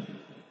Krishna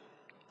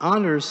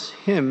honors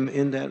him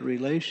in that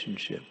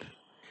relationship.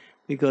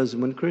 Because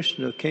when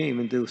Krishna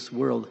came into this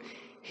world,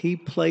 he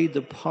played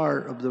the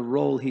part of the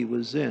role he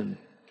was in.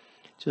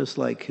 Just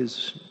like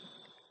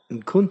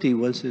Kunti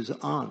was his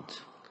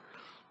aunt.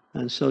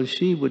 And so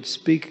she would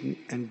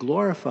speak and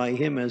glorify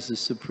him as the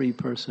supreme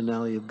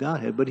personality of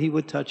Godhead, but he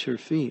would touch her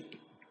feet.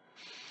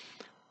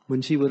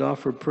 when she would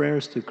offer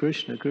prayers to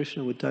Krishna,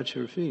 Krishna would touch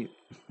her feet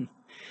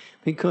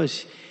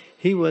because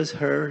he was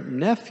her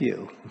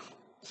nephew,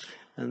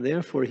 and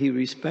therefore he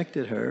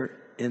respected her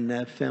in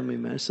that family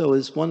manner. So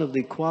it's one of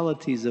the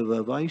qualities of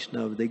a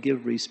Vaishnava. They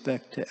give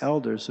respect to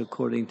elders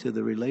according to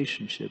the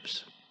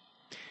relationships.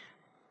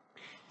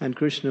 And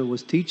Krishna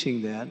was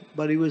teaching that,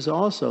 but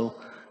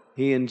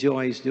he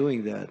enjoys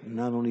doing that.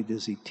 Not only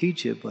does he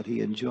teach it, but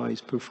he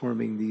enjoys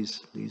performing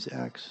these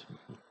acts.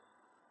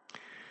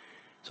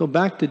 So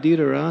back to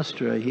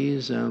Dhritarashtra,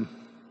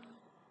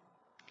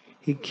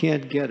 he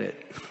can't get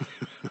it.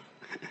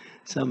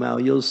 Somehow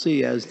you'll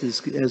see as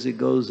it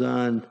goes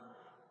on,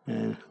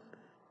 and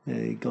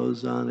it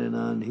goes on and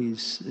on.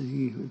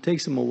 It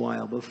takes him a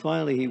while, but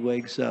finally he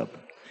wakes up.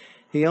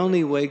 He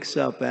only wakes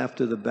up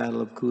after the Battle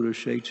of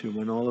Kurukshetra,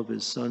 when all of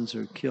his sons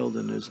are killed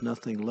and there's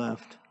nothing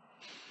left.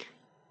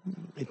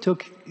 It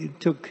took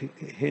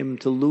him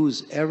to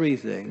lose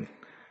everything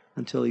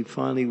until he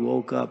finally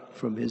woke up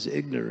from his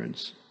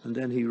ignorance, and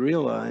then he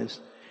realized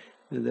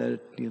that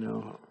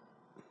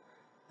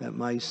that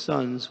my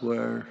sons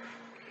were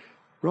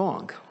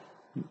wrong,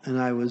 and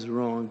I was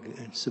wrong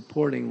in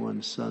supporting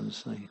one's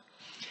sons.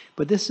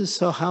 But this is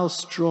how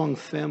strong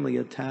family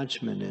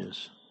attachment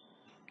is.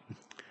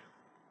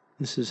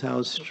 This is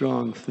how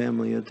strong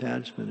family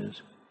attachment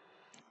is.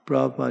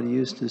 Prabhupada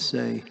used to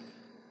say,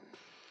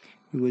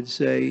 he would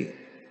say,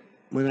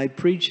 when I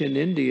preach in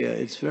India,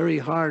 it's very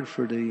hard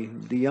for the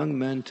young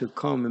men to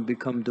come and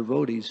become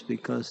devotees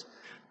because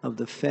of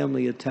the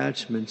family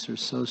attachments are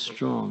so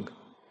strong.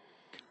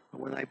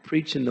 When I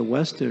preach in the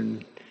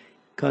Western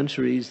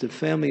countries, the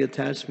family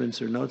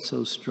attachments are not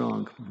so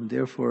strong.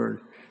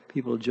 Therefore,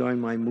 people join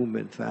my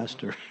movement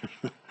faster.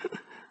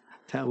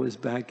 That was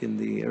back in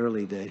the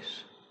early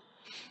days.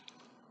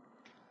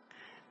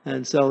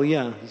 And so,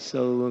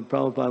 so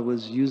Prabhupada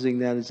was using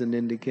that as an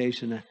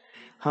indication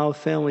how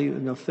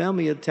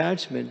family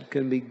attachment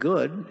can be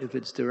good if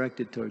it's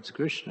directed towards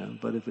Krishna,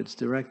 but if it's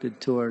directed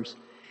towards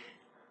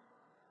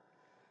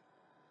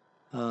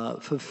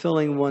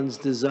fulfilling one's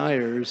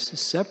desires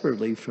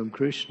separately from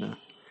Krishna,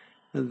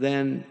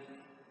 then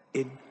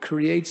it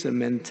creates a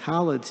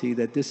mentality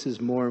that this is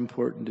more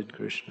important than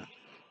Krishna.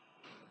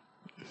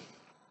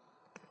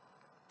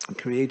 It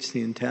creates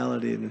the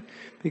mentality,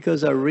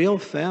 because our real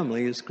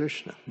family is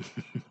Krishna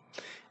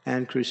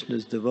and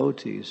Krishna's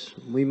devotees.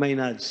 We may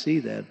not see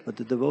that, but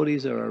the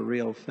devotees are our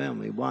real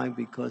family. Why?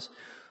 Because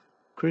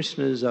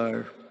Krishna is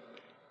our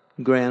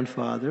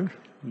grandfather,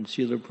 and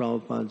Srila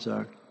Prabhupada's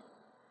our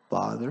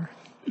father,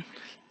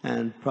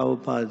 and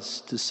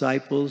Prabhupada's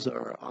disciples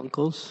are our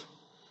uncles,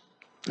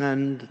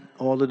 and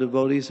all the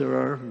devotees are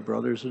our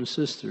brothers and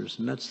sisters,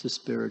 and that's the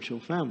spiritual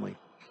family.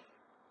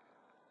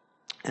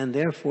 And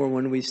therefore,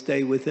 when we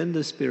stay within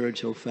the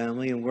spiritual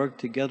family and work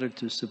together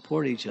to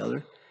support each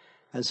other,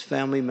 as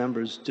family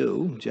members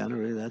do,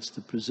 generally that's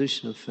the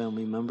position of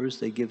family members,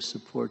 they give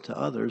support to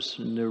others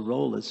in their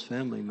role as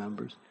family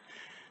members,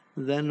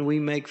 then we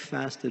make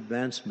fast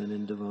advancement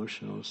in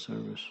devotional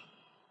service.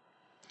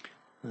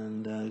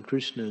 And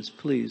Krishna is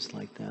pleased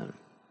like that.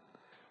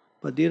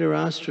 But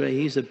Dhritarashtra,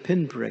 he's a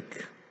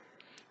pinprick,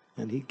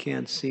 and he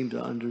can't seem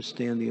to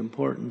understand the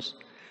importance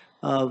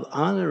of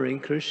honoring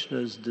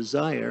Krishna's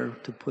desire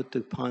to put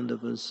the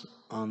Pandavas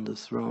on the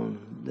throne,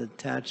 the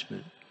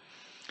attachment.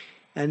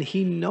 And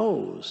he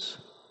knows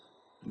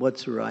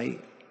what's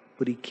right,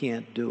 but he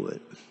can't do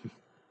it.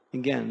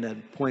 Again,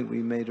 that point we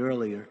made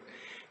earlier.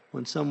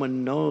 When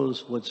someone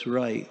knows what's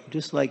right,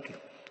 just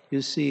like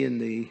you see in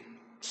the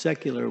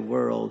secular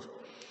world,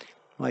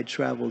 I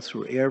travel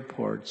through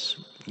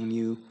airports, and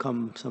you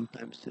come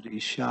sometimes to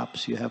these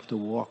shops you have to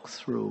walk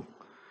through.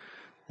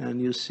 And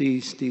you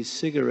see these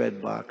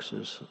cigarette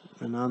boxes,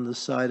 and on the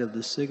side of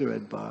the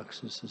cigarette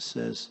boxes it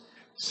says,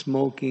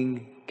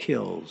 "Smoking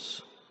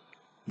kills."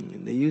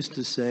 And they used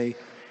to say,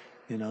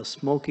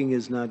 smoking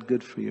is not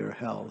good for your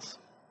health.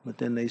 But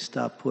then they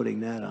stopped putting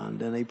that on.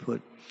 Then they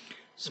put,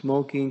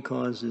 smoking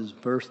causes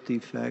birth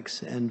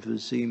defects,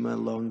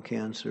 emphysema, lung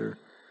cancer.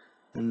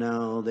 And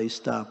now they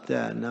stopped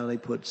that. Now they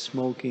put,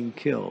 smoking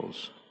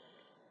kills.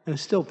 And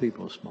still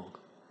people smoke.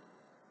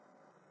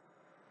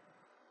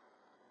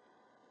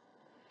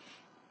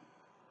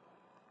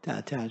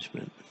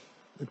 Attachment.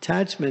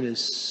 Attachment is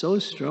so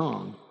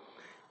strong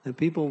that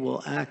people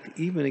will act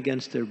even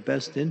against their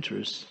best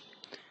interests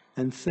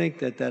and think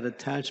that that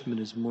attachment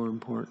is more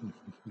important.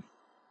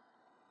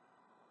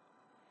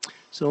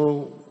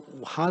 So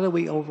how do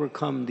we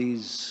overcome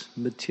these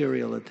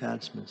material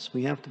attachments?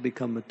 We have to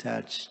become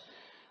attached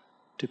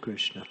to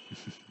Krishna.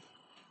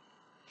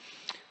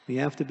 We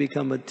have to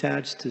become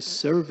attached to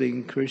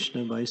serving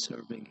Krishna by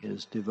serving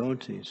his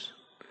devotees.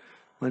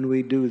 When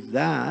we do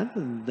that,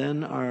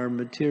 then our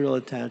material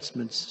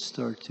attachments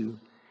start to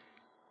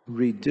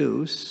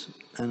reduce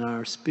and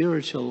our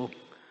spiritual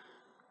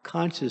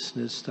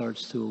consciousness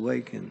starts to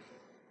awaken.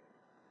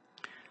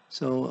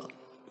 So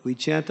we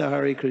chant the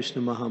Hare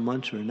Krishna Maha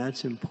Mantra, and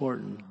that's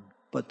important.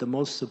 But the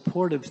most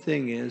supportive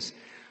thing is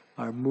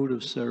our mood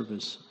of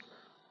service.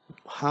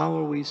 How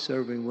are we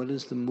serving? What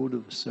is the mood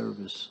of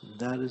service?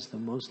 That is the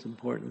most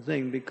important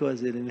thing,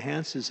 because it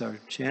enhances our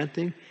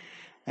chanting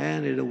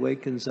and it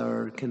awakens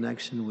our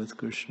connection with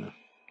Krishna.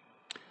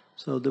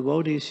 So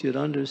devotees should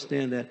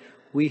understand that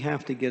we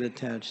have to get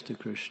attached to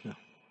Krishna.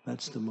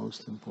 That's the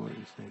most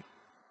important thing.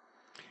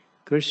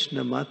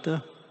 Krishna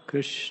Mata,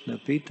 Krishna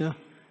Pita,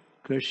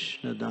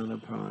 Krishna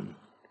Dhanapran.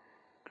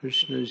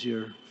 Krishna is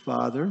your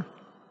father.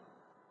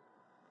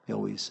 We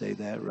always say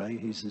that, right?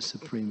 He's the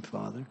Supreme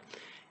Father.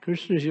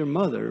 Krishna is your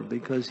mother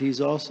because he's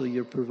also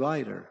your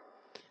provider.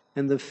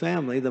 In the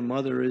family, the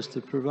mother is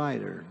the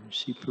provider.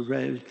 She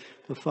provides.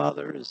 The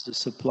father is the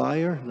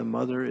supplier. The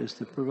mother is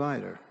the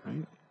provider,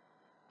 right?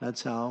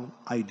 That's how,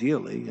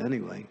 ideally,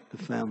 anyway, the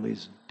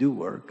families do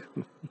work.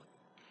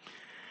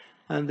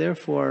 And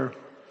therefore,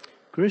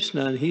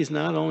 Krishna, he's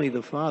not only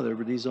the father,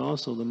 but he's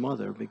also the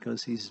mother,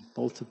 because he's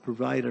both the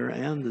provider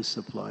and the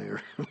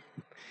supplier.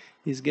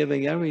 He's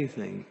giving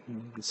everything.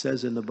 It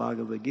says in the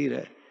Bhagavad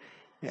Gita,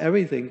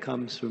 everything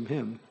comes from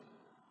him.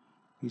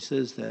 He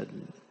says that,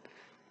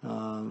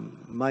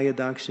 Maya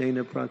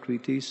dakshena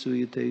prakriti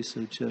suyate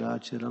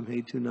sucharacharam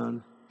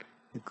hetunan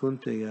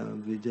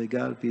kunteya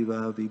vijagat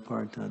viva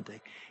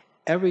vipartante.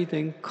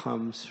 Everything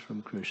comes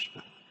from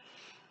Krishna.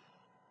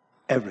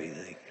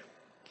 Everything.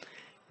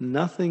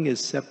 Nothing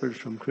is separate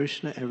from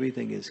Krishna.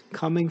 Everything is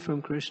coming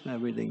from Krishna.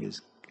 Everything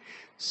is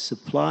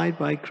supplied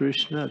by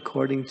Krishna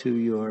according to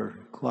your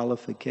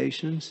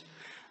qualifications.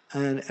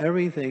 And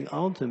everything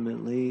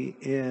ultimately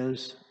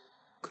is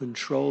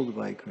controlled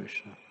by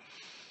Krishna.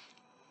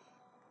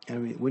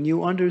 When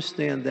you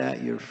understand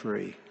that, you're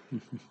free.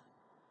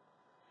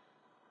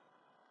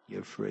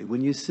 You're free. When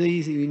you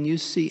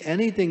see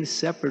anything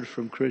separate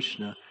from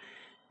Krishna,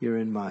 you're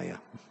in Maya.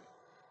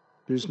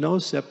 There's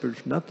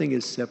nothing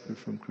is separate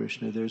from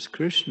Krishna. There's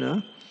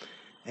Krishna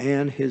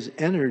and his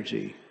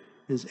energy.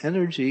 His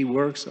energy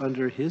works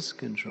under his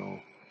control.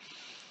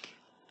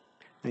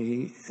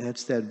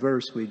 That's that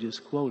verse we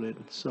just quoted.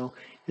 So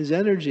his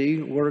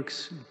energy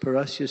works,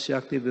 parasya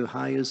shakti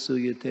vihaya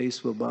suyate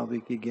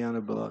swabhaviki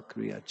jnana bala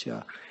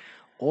kriyacha.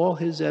 All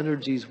his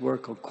energies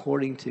work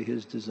according to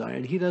his desire.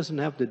 And he doesn't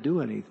have to do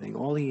anything.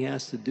 All he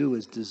has to do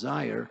is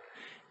desire,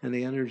 and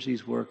the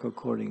energies work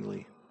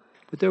accordingly.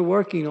 But they're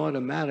working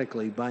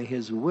automatically by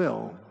his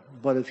will.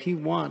 But if he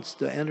wants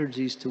the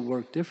energies to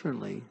work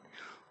differently,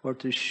 or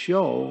to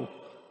show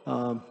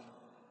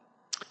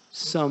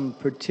some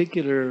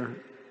particular,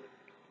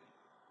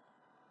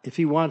 if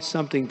he wants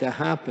something to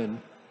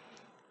happen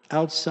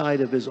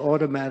outside of his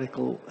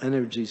automatical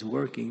energies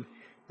working,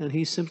 then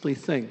he simply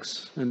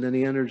thinks, and then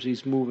the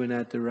energies move in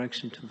that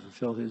direction to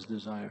fulfill his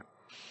desire.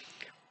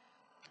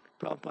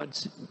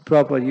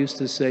 Prabhupada used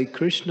to say,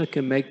 Krishna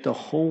can make the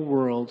whole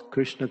world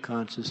Krishna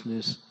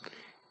consciousness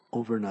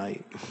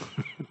overnight.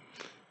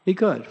 He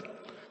could,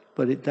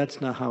 but that's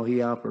not how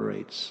he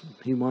operates.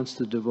 He wants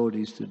the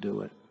devotees to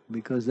do it,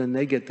 because then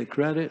they get the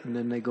credit, and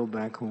then they go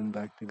back home,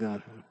 back to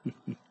Godhead.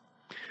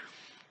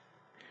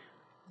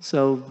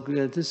 So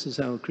this is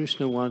how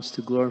Krishna wants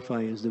to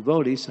glorify his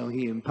devotees. So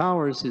he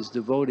empowers his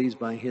devotees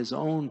by his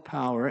own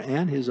power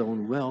and his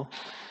own will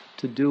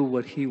to do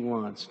what he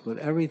wants. But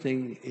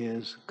everything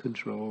is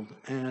controlled,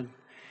 and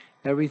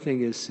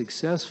everything is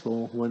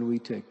successful when we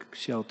take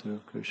shelter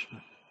of Krishna.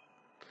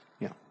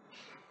 Yeah.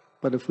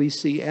 But if we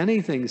see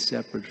anything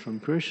separate from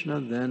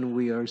Krishna, then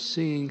we are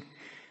seeing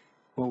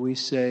what we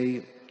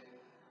say,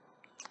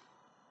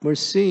 we're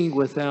seeing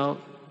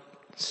without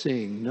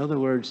seeing. In other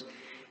words,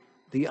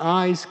 the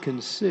eyes can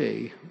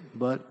see,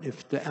 but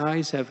if the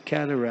eyes have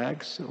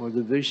cataracts or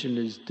the vision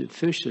is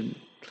deficient,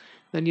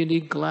 then you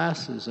need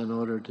glasses in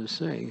order to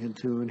see and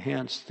to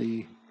enhance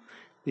the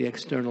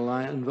external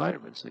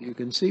environment so you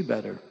can see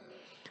better.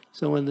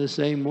 So in the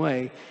same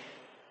way,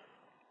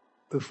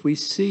 if we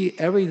see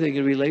everything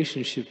in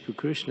relationship to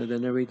Krishna,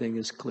 then everything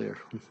is clear.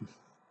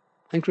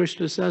 And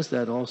Krishna says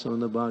that also in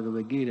the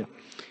Bhagavad Gita.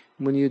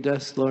 When you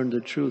thus learn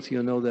the truth,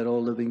 you'll know that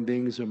all living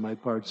beings are my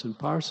parts and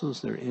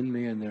parcels. They're in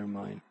me and they're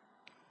mine.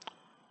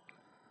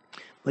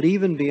 But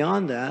even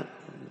beyond that,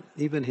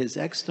 even his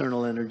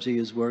external energy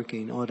is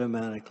working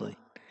automatically.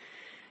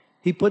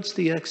 He puts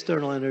the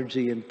external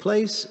energy in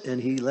place,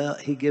 and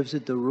he gives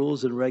it the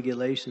rules and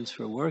regulations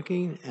for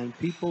working, and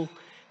people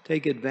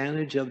take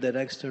advantage of that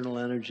external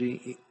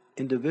energy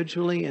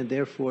individually, and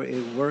therefore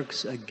it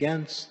works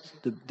against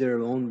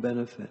their own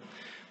benefit.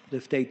 But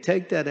if they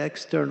take that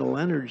external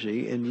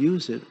energy and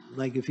use it,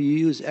 like if you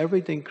use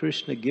everything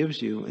Krishna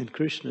gives you in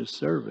Krishna's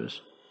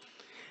service,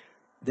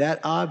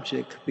 that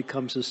object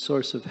becomes a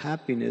source of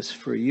happiness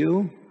for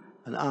you,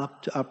 an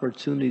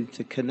opportunity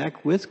to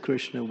connect with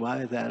Krishna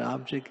via that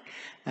object,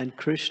 and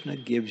Krishna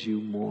gives you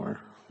more.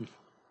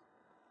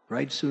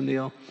 Right,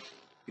 Sunil?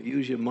 You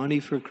use your money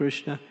for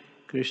Krishna,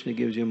 Krishna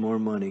gives you more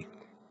money.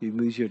 You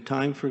use your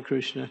time for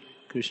Krishna,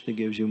 Krishna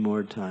gives you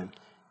more time.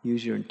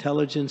 Use your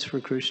intelligence for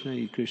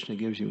Krishna, Krishna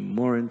gives you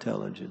more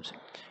intelligence.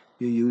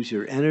 You use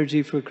your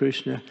energy for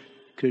Krishna,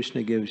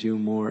 Krishna gives you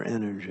more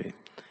energy.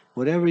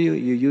 Whatever you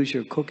use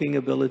your cooking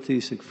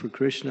abilities for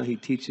Krishna, he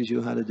teaches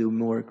you how to do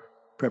more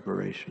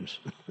preparations.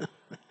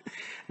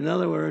 In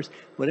other words,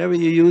 whatever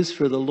you use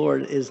for the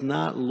Lord is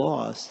not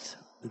lost.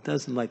 It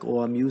doesn't like,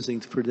 oh, I'm using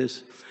for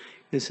this.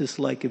 It's just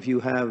like if you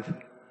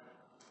have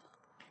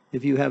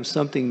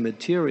something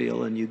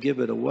material and you give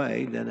it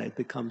away, then it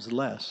becomes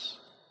less.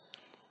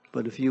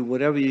 But if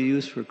whatever you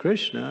use for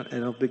Krishna,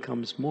 it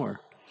becomes more.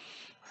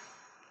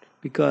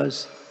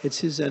 Because it's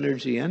his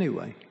energy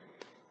anyway.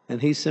 And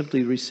he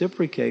simply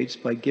reciprocates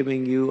by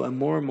giving you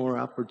more and more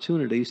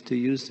opportunities to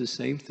use the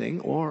same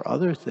thing or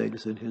other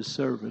things in his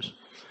service.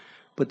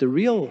 But the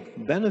real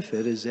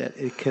benefit is that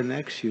it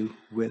connects you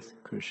with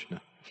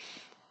Krishna.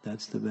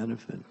 That's the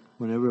benefit.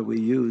 Whenever we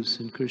use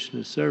in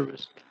Krishna's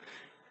service,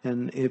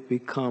 and it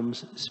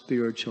becomes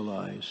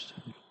spiritualized.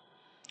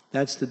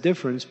 That's the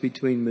difference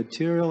between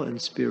material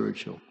and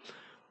spiritual.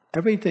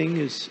 Everything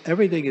is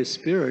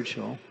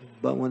spiritual,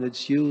 but when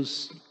it's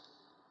used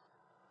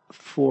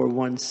for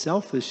one's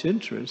selfish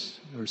interest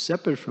or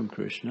separate from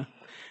Krishna,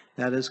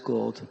 that is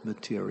called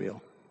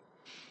material.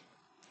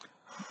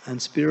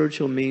 And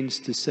spiritual means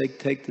to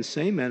take the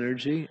same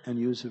energy and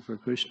use it for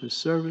Krishna's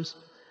service.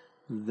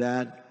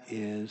 That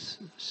is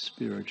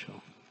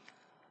spiritual.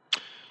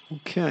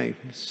 Okay,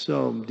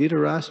 so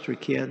Dhritarashtra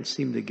can't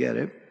seem to get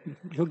it.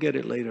 He'll get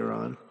it later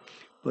on,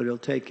 but it'll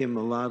take him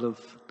a lot of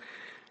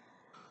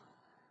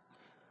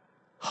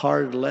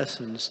hard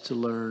lessons to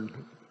learn.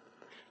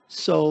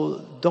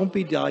 So don't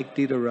be like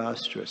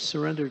Dhritarashtra.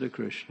 Surrender to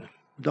Krishna.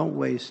 Don't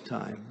waste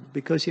time,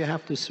 because you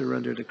have to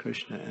surrender to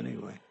Krishna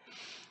anyway.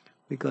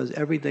 Because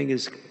everything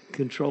is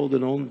controlled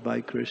and owned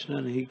by Krishna,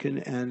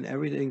 and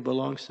everything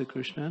belongs to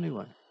Krishna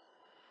anyway.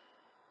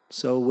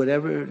 So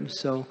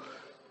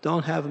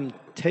don't have him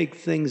take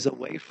things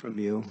away from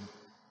you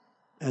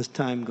as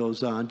time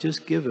goes on.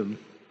 Just give him.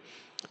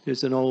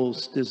 There's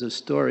a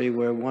story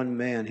where one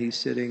man, he's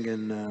sitting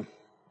in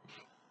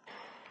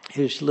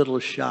his little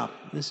shop.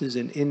 This is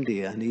in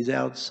India, and he's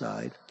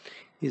outside.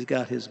 He's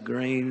got his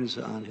grains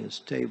on his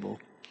table.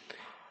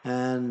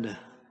 And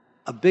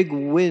a big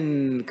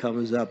wind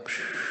comes up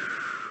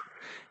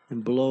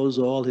and blows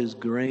all his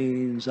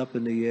grains up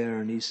in the air.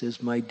 And he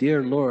says, "My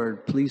dear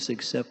Lord, please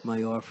accept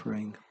my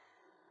offering."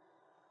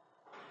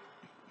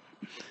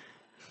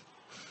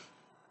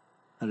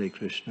 Hare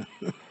Krishna.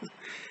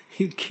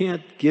 You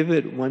can't give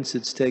it once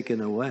it's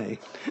taken away.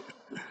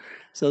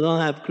 So don't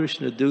have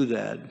Krishna do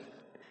that.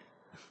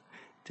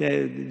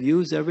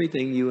 Use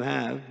everything you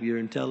have, your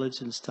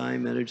intelligence,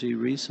 time, energy,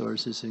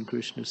 resources in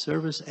Krishna's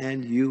service,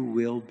 and you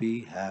will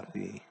be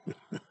happy.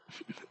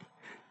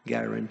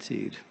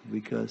 Guaranteed.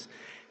 Because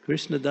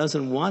Krishna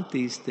doesn't want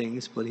these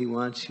things, but he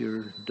wants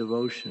your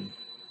devotion.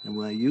 And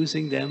by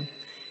using them,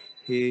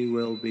 he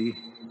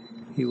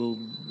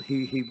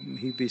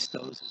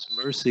bestows his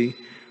mercy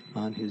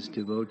on his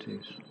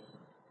devotees.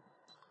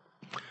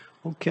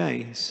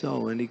 Okay,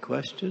 so any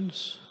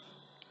questions?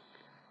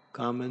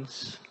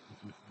 Comments?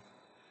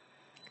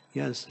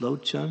 Yes,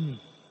 Lochan.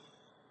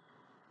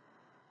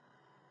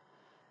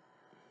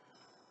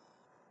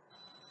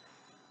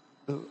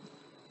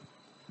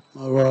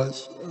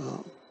 Maharaj,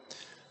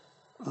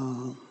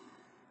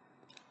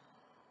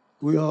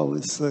 we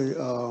always say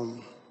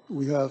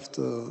we have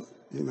to,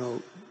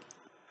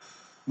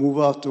 move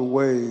out the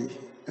way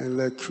and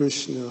let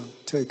Krishna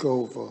take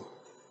over.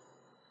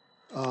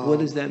 What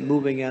does that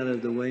moving out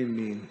of the way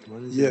mean?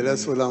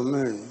 That's what I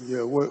mean.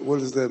 Yeah, what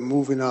is that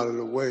moving out of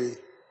the way?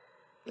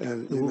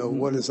 And,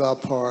 what is our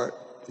part?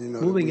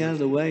 Moving out of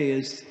the way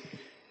is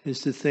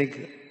to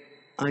think,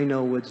 I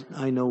know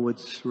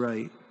what's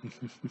right.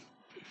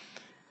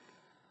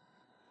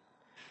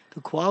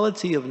 The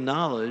quality of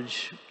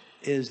knowledge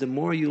is the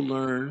more you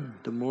learn,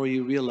 the more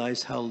you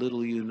realize how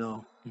little you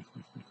know.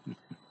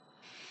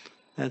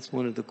 That's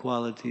one of the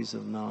qualities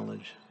of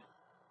knowledge.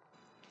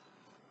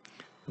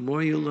 The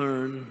more you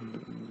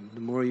learn,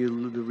 the more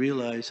you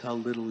realize how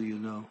little you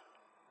know.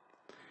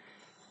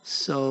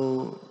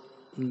 So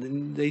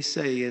they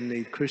say in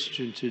the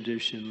Christian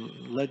tradition,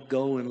 let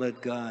go and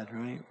let God,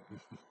 right?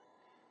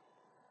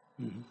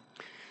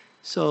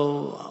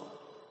 So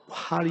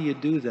how do you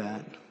do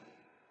that?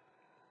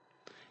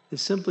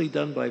 It's simply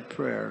done by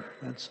prayer,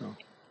 that's all.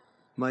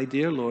 My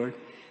dear Lord,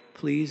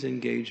 please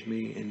engage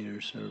me in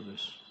your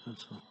service,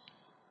 that's all.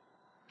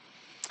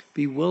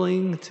 Be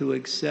willing to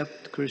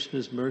accept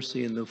Krishna's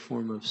mercy in the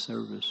form of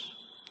service.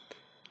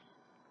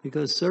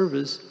 Because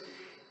service,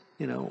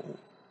 it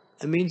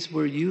means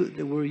we're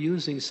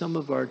using some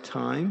of our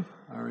time,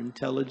 our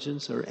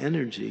intelligence, our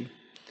energy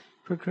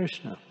for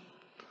Krishna.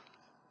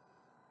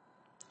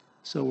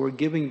 So we're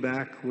giving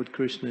back what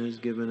Krishna has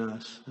given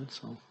us,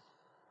 that's all.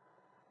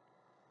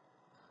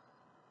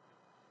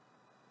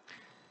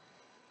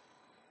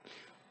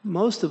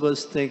 Most of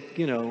us think,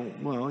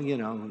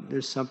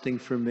 there's something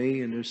for me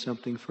and there's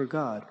something for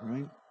God,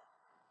 right?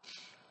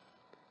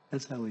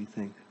 That's how we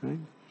think, right?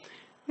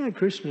 Yeah,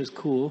 Krishna is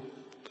cool.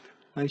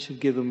 I should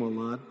give him a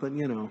lot, but,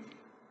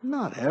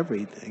 not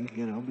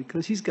everything,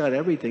 because he's got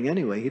everything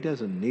anyway. He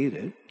doesn't need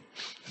it.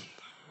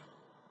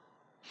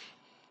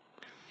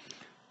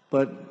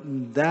 But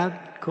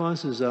that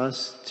causes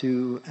us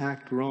to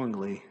act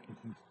wrongly.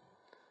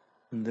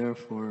 And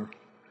therefore,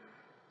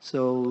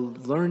 So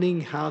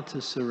learning how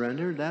to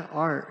surrender, that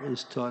art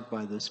is taught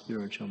by the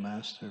spiritual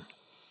master.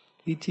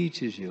 He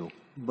teaches you.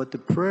 But the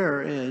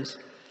prayer is,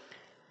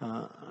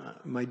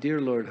 my dear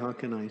Lord, how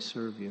can I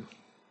serve you?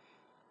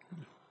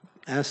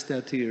 Ask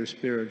that to your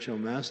spiritual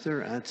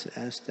master.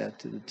 Ask that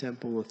to the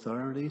temple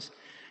authorities.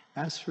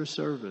 Ask for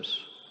service.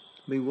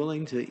 Be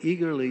willing to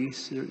eagerly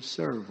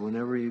serve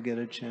whenever you get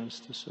a chance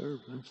to serve.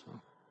 That's all.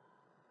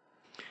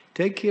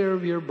 Take care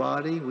of your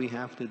body. We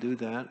have to do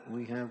that.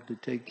 We have to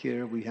take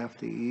care. We have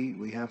to eat.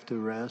 We have to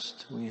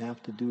rest. We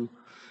have to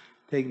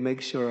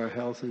make sure our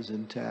health is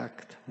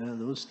intact.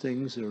 Those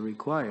things are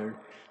required.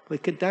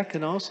 But that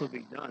can also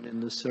be done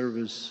in the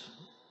service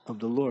of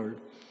the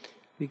Lord,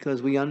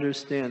 because we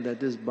understand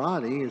that this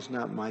body is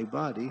not my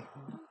body.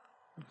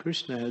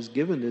 Krishna has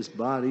given this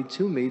body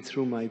to me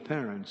through my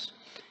parents.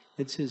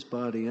 It's his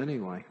body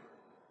anyway.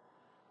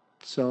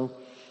 So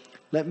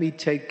let me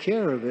take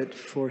care of it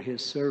for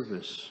his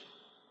service,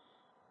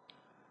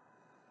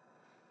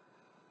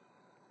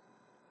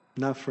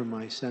 not for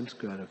my sense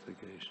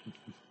gratification.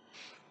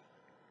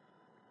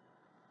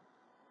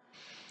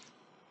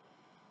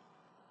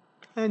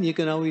 And you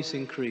can always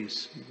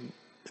increase.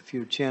 If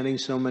you're chanting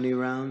so many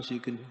rounds,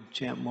 you can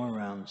chant more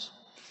rounds.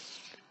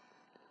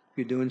 If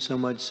you're doing so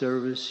much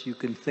service, you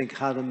can think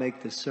how to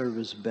make the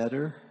service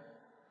better.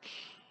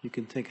 You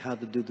can think how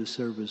to do the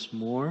service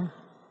more.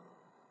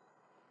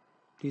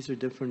 These are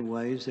different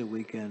ways that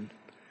we can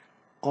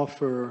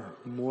offer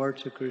more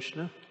to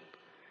Krishna.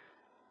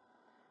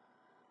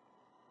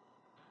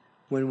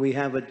 When we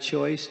have a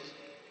choice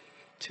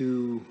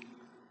to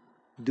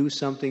do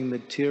something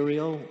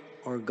material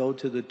or go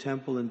to the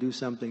temple and do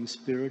something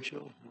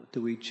spiritual, what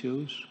do we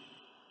choose?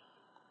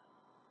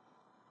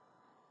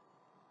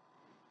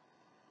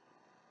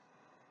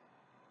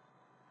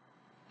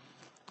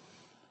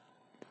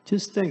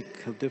 Just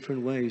think of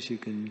different ways you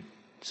can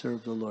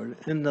serve the Lord.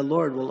 And the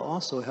Lord will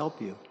also help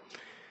you.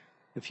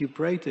 If you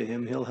pray to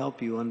him, he'll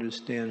help you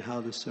understand how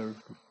to serve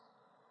him,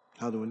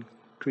 how to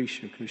increase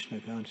your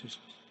Krishna consciousness.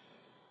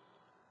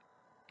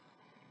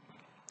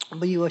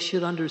 But you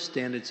should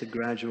understand it's a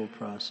gradual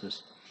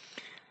process.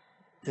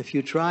 If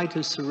you try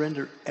to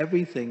surrender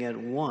everything at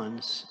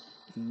once,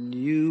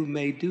 you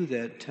may do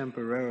that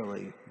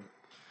temporarily,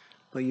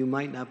 but you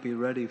might not be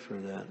ready for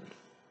that.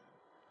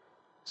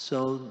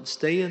 So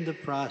stay in the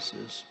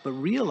process, but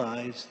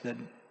realize that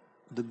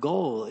the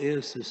goal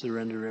is to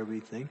surrender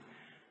everything,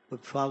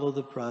 but follow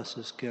the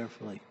process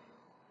carefully.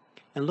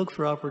 And look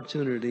for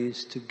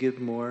opportunities to give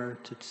more,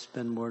 to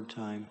spend more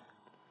time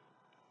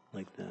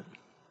like that.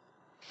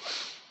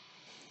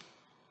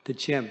 To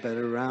chant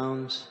better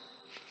rounds,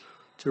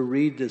 to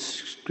read the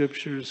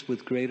scriptures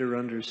with greater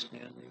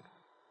understanding.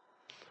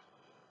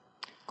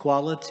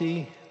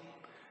 Quality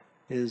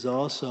is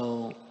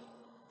also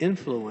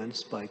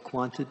influenced by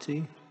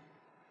quantity.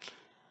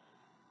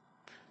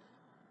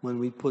 When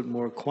we put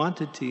more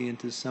quantity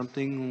into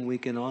something, we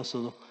can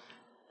also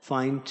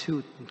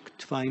fine-tune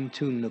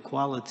the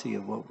quality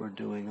of what we're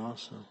doing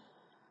also.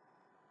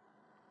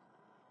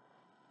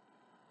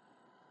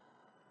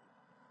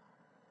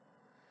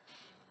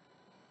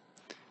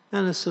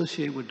 And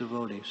associate with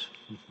devotees.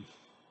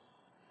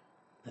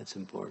 That's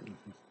important.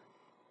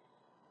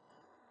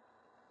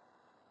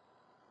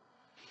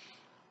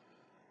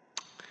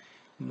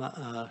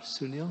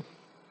 Sunil?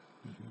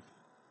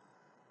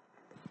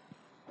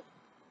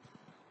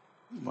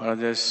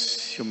 Maharaja,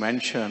 as you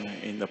mentioned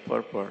in the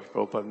purport,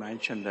 Prabhupada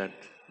mentioned that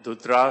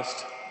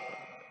Dhritarashtra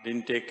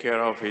didn't take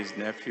care of his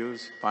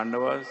nephews,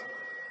 Pandavas.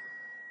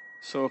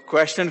 So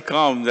question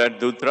comes that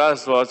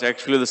Dhritarashtra was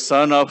actually the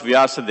son of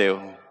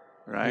Vyasadeva,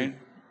 right?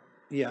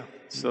 Yeah.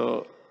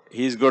 So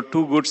he's got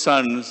two good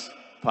sons,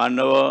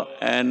 Pandava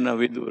and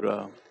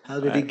Vidura. How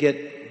did he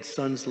get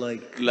sons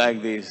like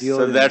this? Duryodhana?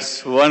 So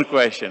that's one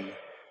question.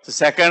 The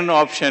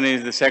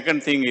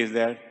second thing is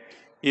that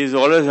he's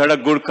always had a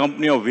good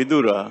company of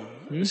Vidura.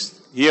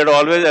 He had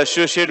always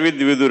associated with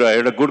Vidura. He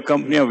had a good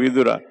company of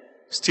Vidura.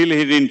 Still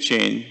he didn't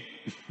change.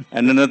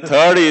 And then the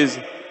third is,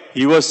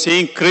 he was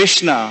seeing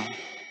Krishna.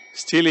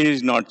 Still he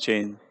is not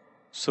changed.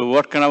 So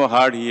what kind of a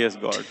heart he has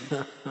got?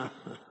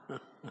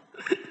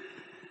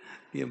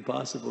 The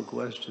impossible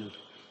question.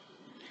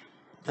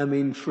 I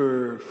mean,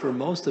 for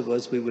most of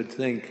us, we would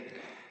think,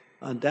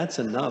 that's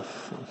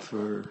enough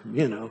for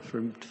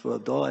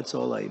that's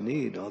all I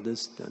need. All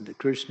this, the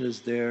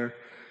Krishna's there.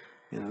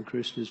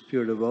 Krishna's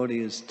pure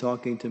devotee is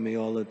talking to me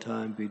all the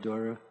time,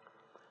 Vidura.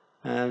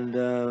 And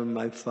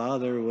my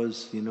father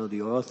was,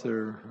 the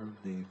author of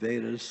the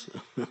Vedas.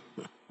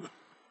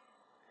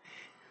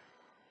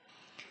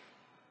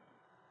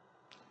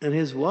 And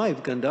his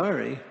wife,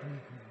 Gandhari,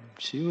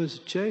 she was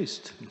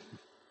chaste.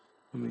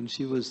 I mean,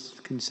 she was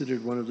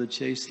considered one of the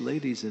chaste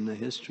ladies in the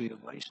history of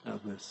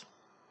Vaishnavas.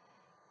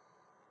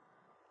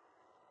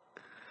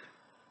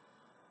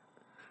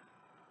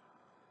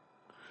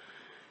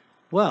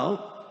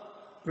 Well,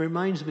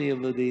 reminds me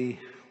of the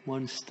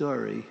one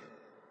story.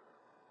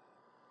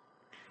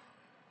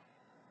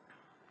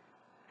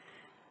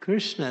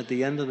 Krishna at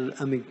the end of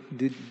the,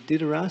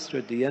 Dhritarashtra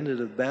at the end of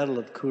the battle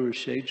of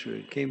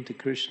Kurukshetra came to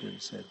Krishna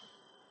and said,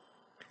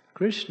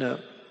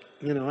 Krishna,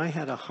 I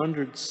had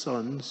 100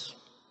 sons.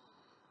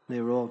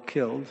 They were all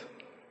killed.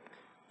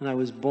 And I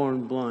was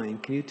born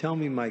blind. Can you tell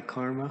me my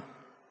karma?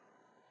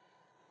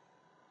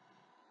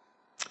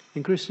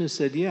 And Krishna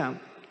said, yeah,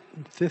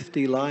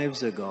 50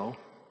 lives ago,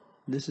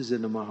 this is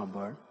in the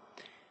Mahabharata,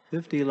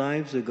 50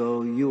 lives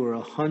ago you were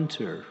a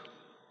hunter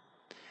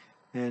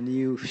and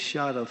you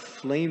shot a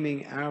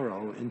flaming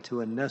arrow into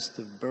a nest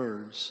of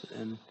birds,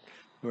 and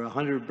there were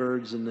 100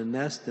 birds in the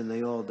nest and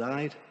they all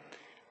died.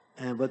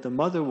 But the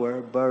mother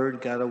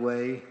bird got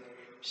away.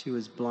 She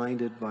was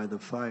blinded by the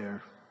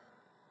fire.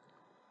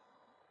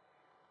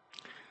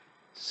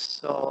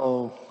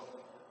 So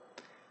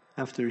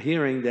after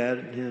hearing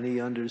that,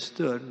 he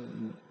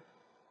understood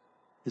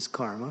his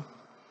karma.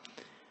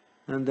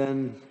 And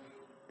then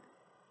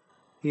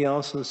he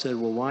also said,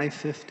 well, why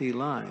 50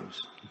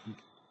 lives?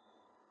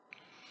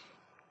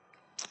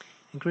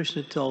 And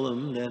Krishna told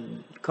him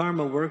that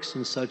karma works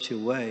in such a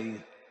way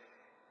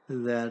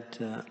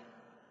that,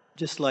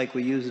 just like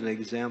we use an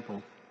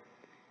example,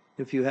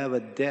 if you have a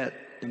debt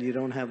and you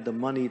don't have the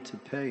money to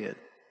pay it,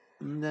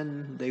 and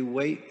then they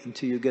wait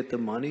until you get the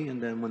money,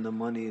 and then when the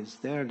money is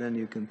there, then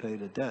you can pay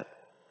the debt.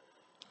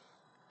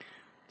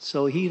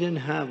 So he didn't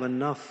have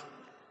enough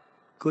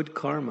good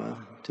karma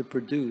to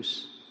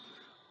produce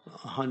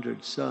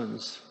 100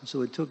 sons.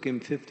 So it took him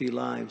 50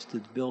 lives to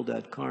build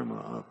that karma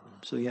up.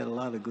 So he had a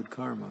lot of good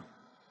karma.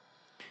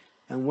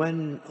 And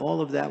when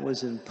all of that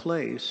was in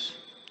place,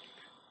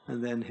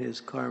 and then his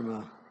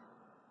karma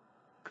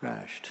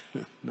crashed,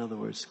 in other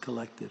words,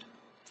 collected.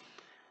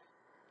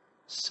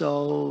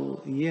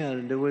 So, yeah,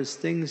 there was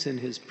things in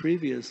his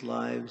previous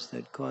lives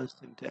that caused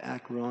him to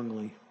act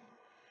wrongly.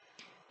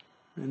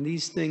 And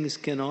these things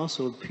can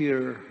also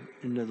appear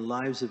in the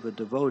lives of a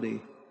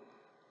devotee.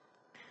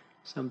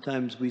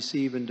 Sometimes we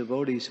see even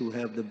devotees who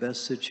have the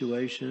best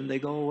situation, and they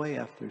go away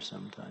after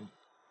some time,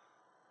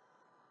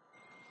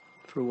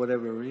 for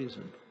whatever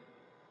reason.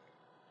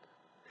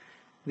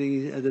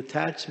 The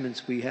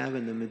attachments we have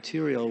in the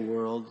material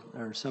world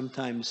are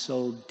sometimes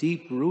so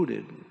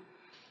deep-rooted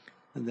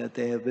that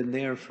they have been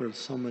there for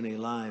so many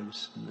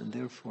lives, and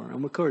therefore,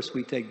 and of course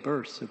we take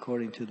births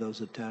according to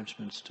those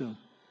attachments too.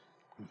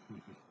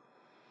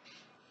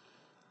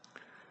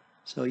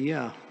 So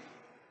yeah,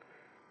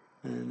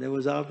 and there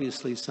was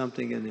obviously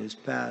something in his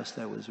past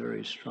that was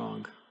very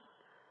strong,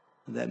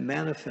 that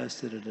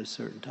manifested at a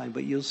certain time.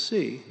 But you'll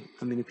see,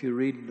 if you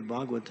read the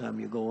Bhagavatam,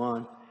 you go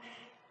on,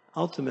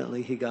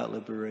 ultimately he got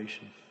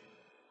liberation,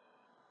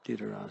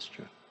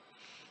 Dhritarashtra.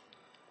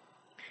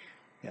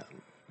 Yeah.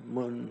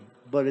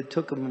 But it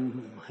took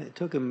him,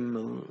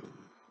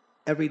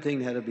 everything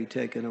had to be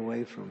taken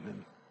away from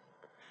him,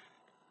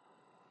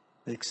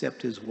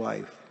 except his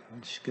wife.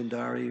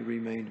 Gandhari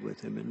remained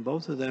with him, and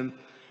both of them,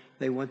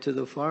 they went to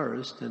the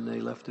forest and they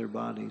left their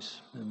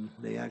bodies, and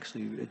they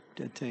actually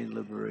attained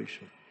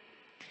liberation.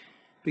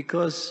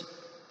 Because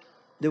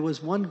there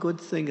was one good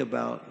thing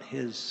about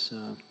his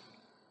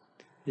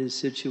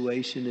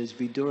situation is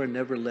Vidura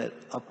never let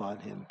up on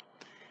him.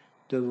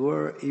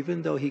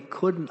 Even though he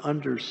couldn't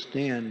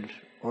understand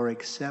or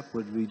accept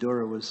what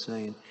Vidura was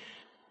saying,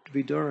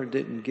 Vidura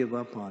didn't give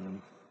up on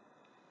him.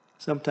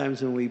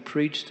 Sometimes when we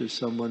preach to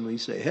someone, we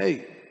say,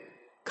 hey,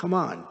 come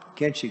on,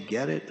 can't you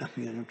get it?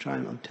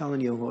 I'm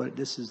telling you what,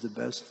 this is the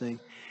best thing.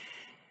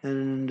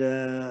 And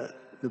the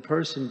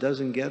person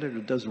doesn't get it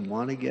or doesn't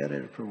want to get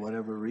it for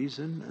whatever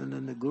reason, and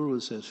then the Guru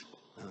says,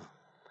 oh,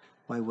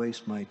 why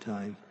waste my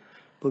time?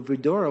 But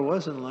Vidura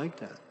wasn't like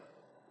that.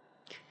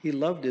 He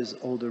loved his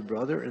older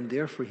brother, and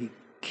therefore he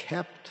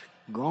kept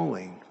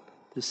going,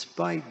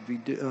 despite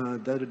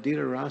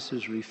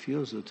Dhritarashtra's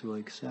refusal to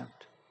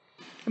accept.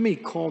 He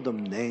called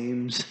him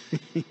names.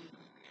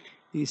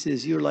 He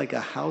says, you're like a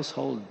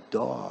household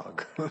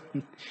dog,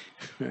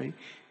 right?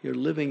 You're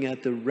living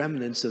at the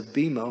remnants of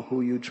Bhima,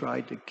 who you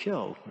tried to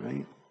kill,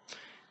 right?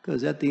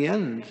 Because at the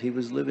end, he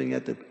was living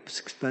at the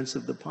expense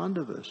of the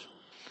Pandavas.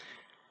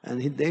 And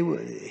he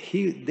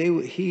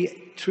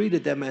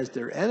treated them as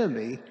their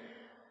enemy,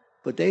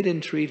 but they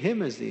didn't treat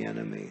him as the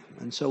enemy.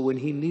 And so when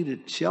he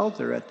needed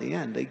shelter at the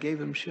end, they gave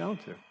him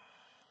shelter.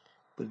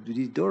 But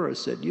Vidura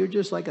said, you're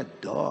just like a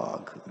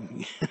dog.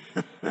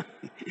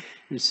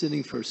 You're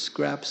sitting for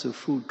scraps of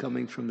food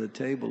coming from the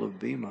table of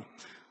Bhima,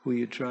 who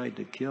you tried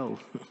to kill.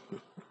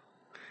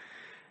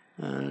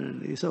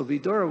 And so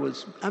Vidura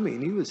was,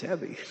 he was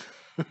heavy.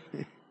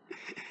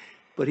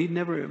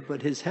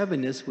 But his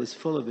heaviness was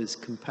full of his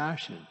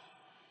compassion.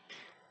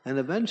 And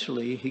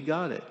eventually he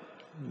got it.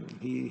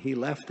 He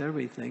left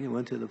everything and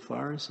went to the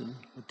forest and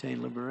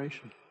attained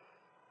liberation.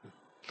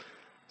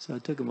 So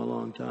it took him a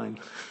long time.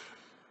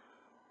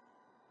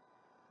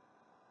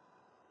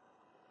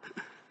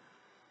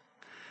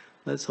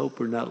 Let's hope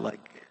we're not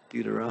like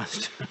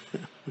Dhritarashtra.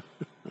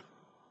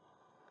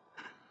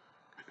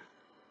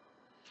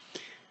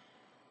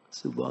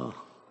 Subha.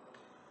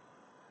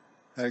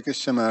 Hare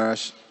Krishna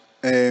Maharaj.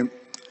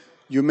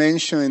 You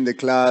mentioned in the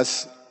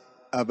class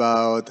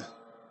about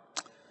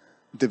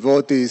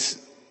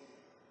devotees,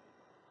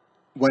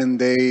 when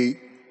they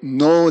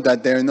know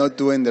that they're not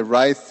doing the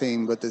right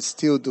thing, but they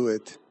still do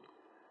it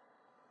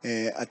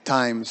at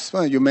times.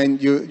 Well, you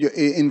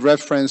in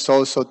reference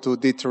also to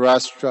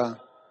Dhritarashtra,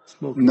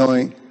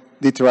 knowing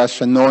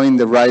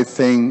the right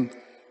thing,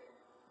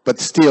 but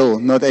still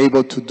not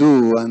able to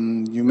do.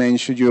 And you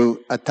mentioned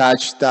you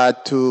attach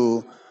that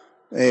to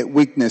a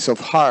weakness of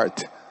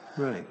heart.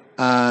 Right.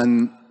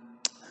 And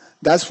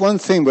that's one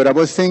thing, but I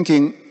was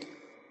thinking,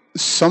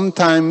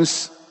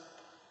 sometimes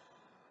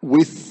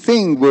we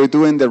think we're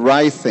doing the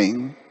right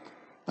thing,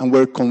 and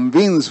we're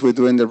convinced we're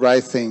doing the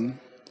right thing,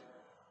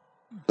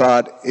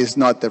 but it's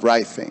not the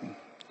right thing.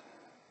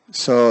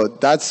 So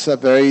that's a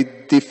very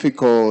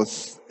difficult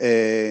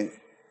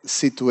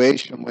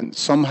situation when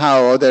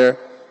somehow or other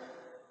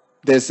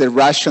there's a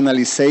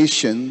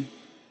rationalization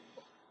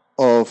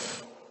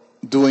of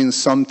doing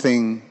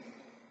something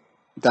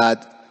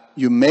that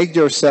you make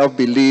yourself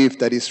believe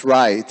that is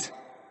right,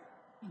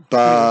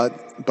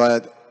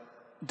 but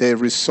the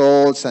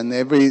results and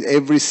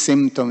every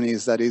symptom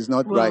is that it's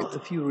not right. Well,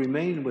 if you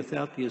remain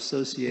without the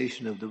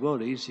association of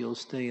devotees, you'll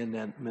stay in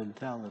that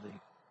mentality.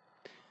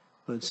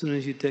 But as soon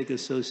as you take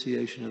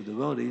association of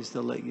devotees,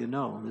 they'll let you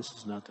know this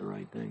is not the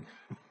right thing.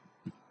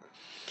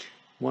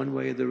 One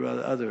way or the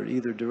other,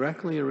 either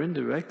directly or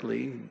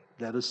indirectly,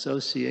 that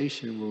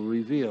association will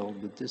reveal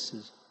that this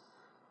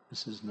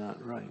is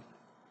not right.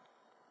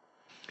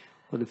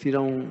 But if you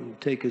don't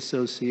take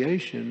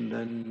association,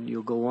 then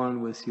you'll go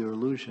on with your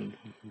illusion.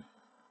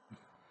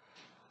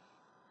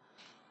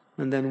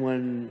 And then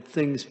when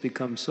things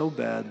become so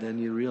bad, then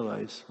you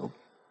realize, oh,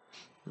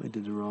 I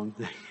did the wrong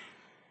thing.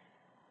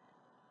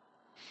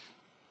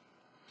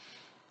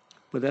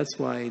 But that's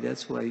why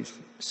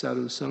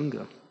sadhu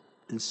sangha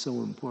is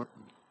so important.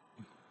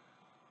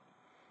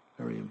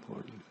 Very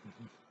important.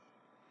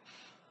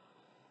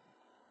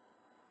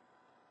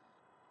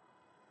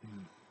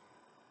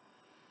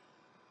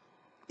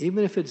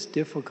 Even if it's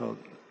difficult,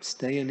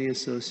 stay in the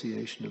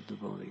association of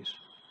devotees.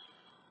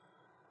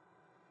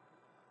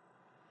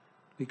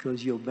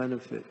 Because you'll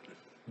benefit,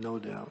 no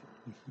doubt.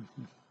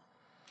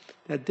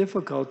 That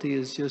difficulty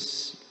is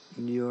just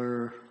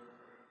your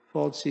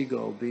false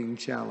ego being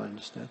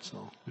challenged, that's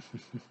all.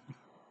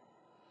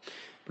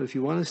 But if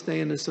you want to stay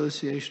in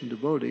association of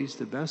devotees,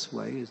 the best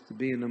way is to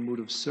be in the mood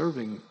of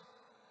serving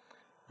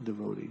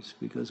devotees.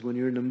 Because when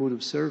you're in the mood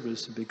of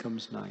service, it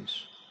becomes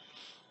nice.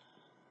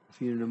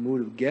 If you're in the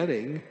mood of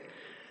getting,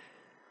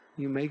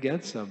 you may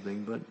get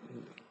something,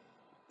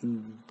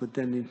 but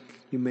then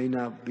you may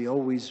not be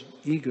always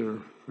eager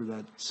for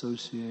that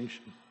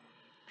association.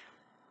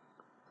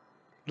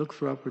 Look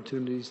for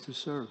opportunities to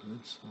serve,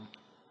 that's all.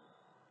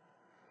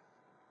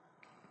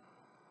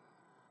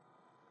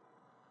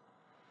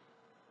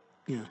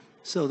 Yeah,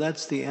 so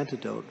that's the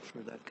antidote for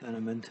that kind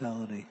of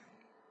mentality.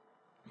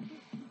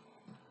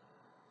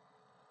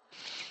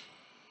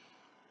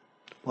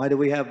 Why do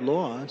we have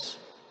laws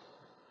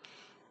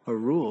or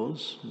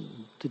rules?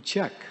 To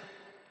check,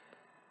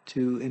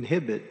 to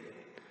inhibit,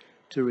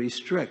 to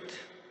restrict,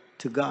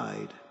 to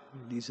guide.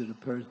 These are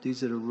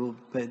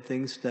the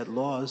things that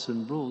laws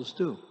and rules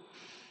do.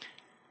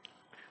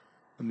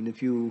 I mean,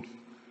 if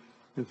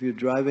you're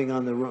driving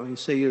on the road, you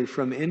say you're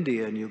from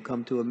India and you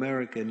come to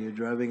America and you're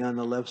driving on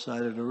the left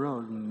side of the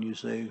road and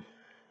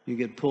you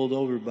get pulled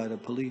over by the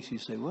police, you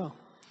say, well,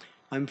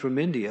 I'm from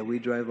India, we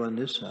drive on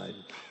this side.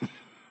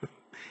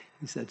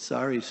 He said,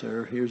 sorry,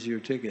 sir, here's your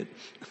ticket.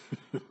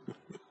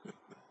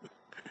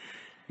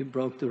 You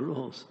broke the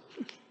rules.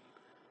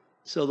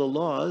 So the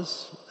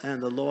laws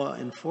and the law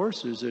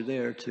enforcers are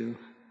there to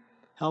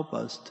help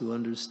us to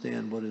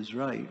understand what is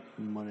right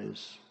and what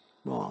is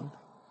wrong.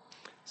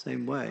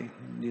 Same way,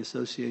 in the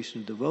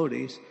association of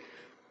devotees,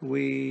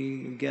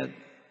 we get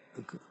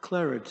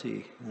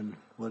clarity on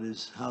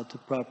how to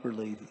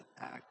properly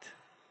act.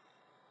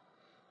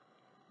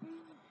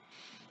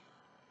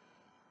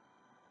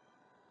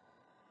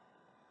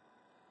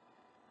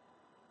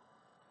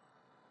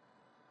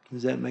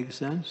 Does that make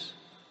sense?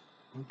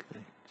 Okay,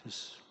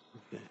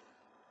 okay.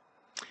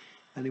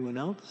 Anyone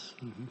else?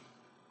 Mm-hmm.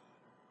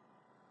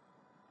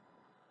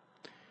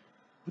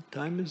 What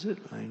time is it?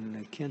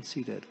 I can't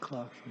see that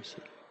clock.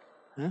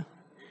 Huh?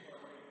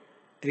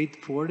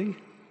 8:40?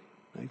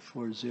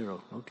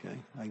 8:40. Okay.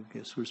 I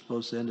guess we're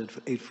supposed to end at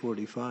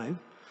 8:45.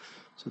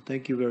 So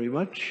thank you very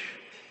much.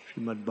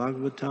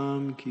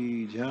 Srimad-Bhagavatam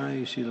ki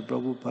jai. Srila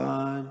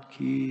Prabhupada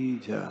ki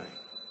jai.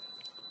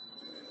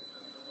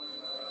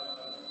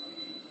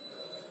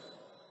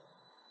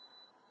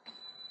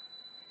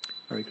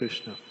 Hare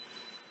Krishna.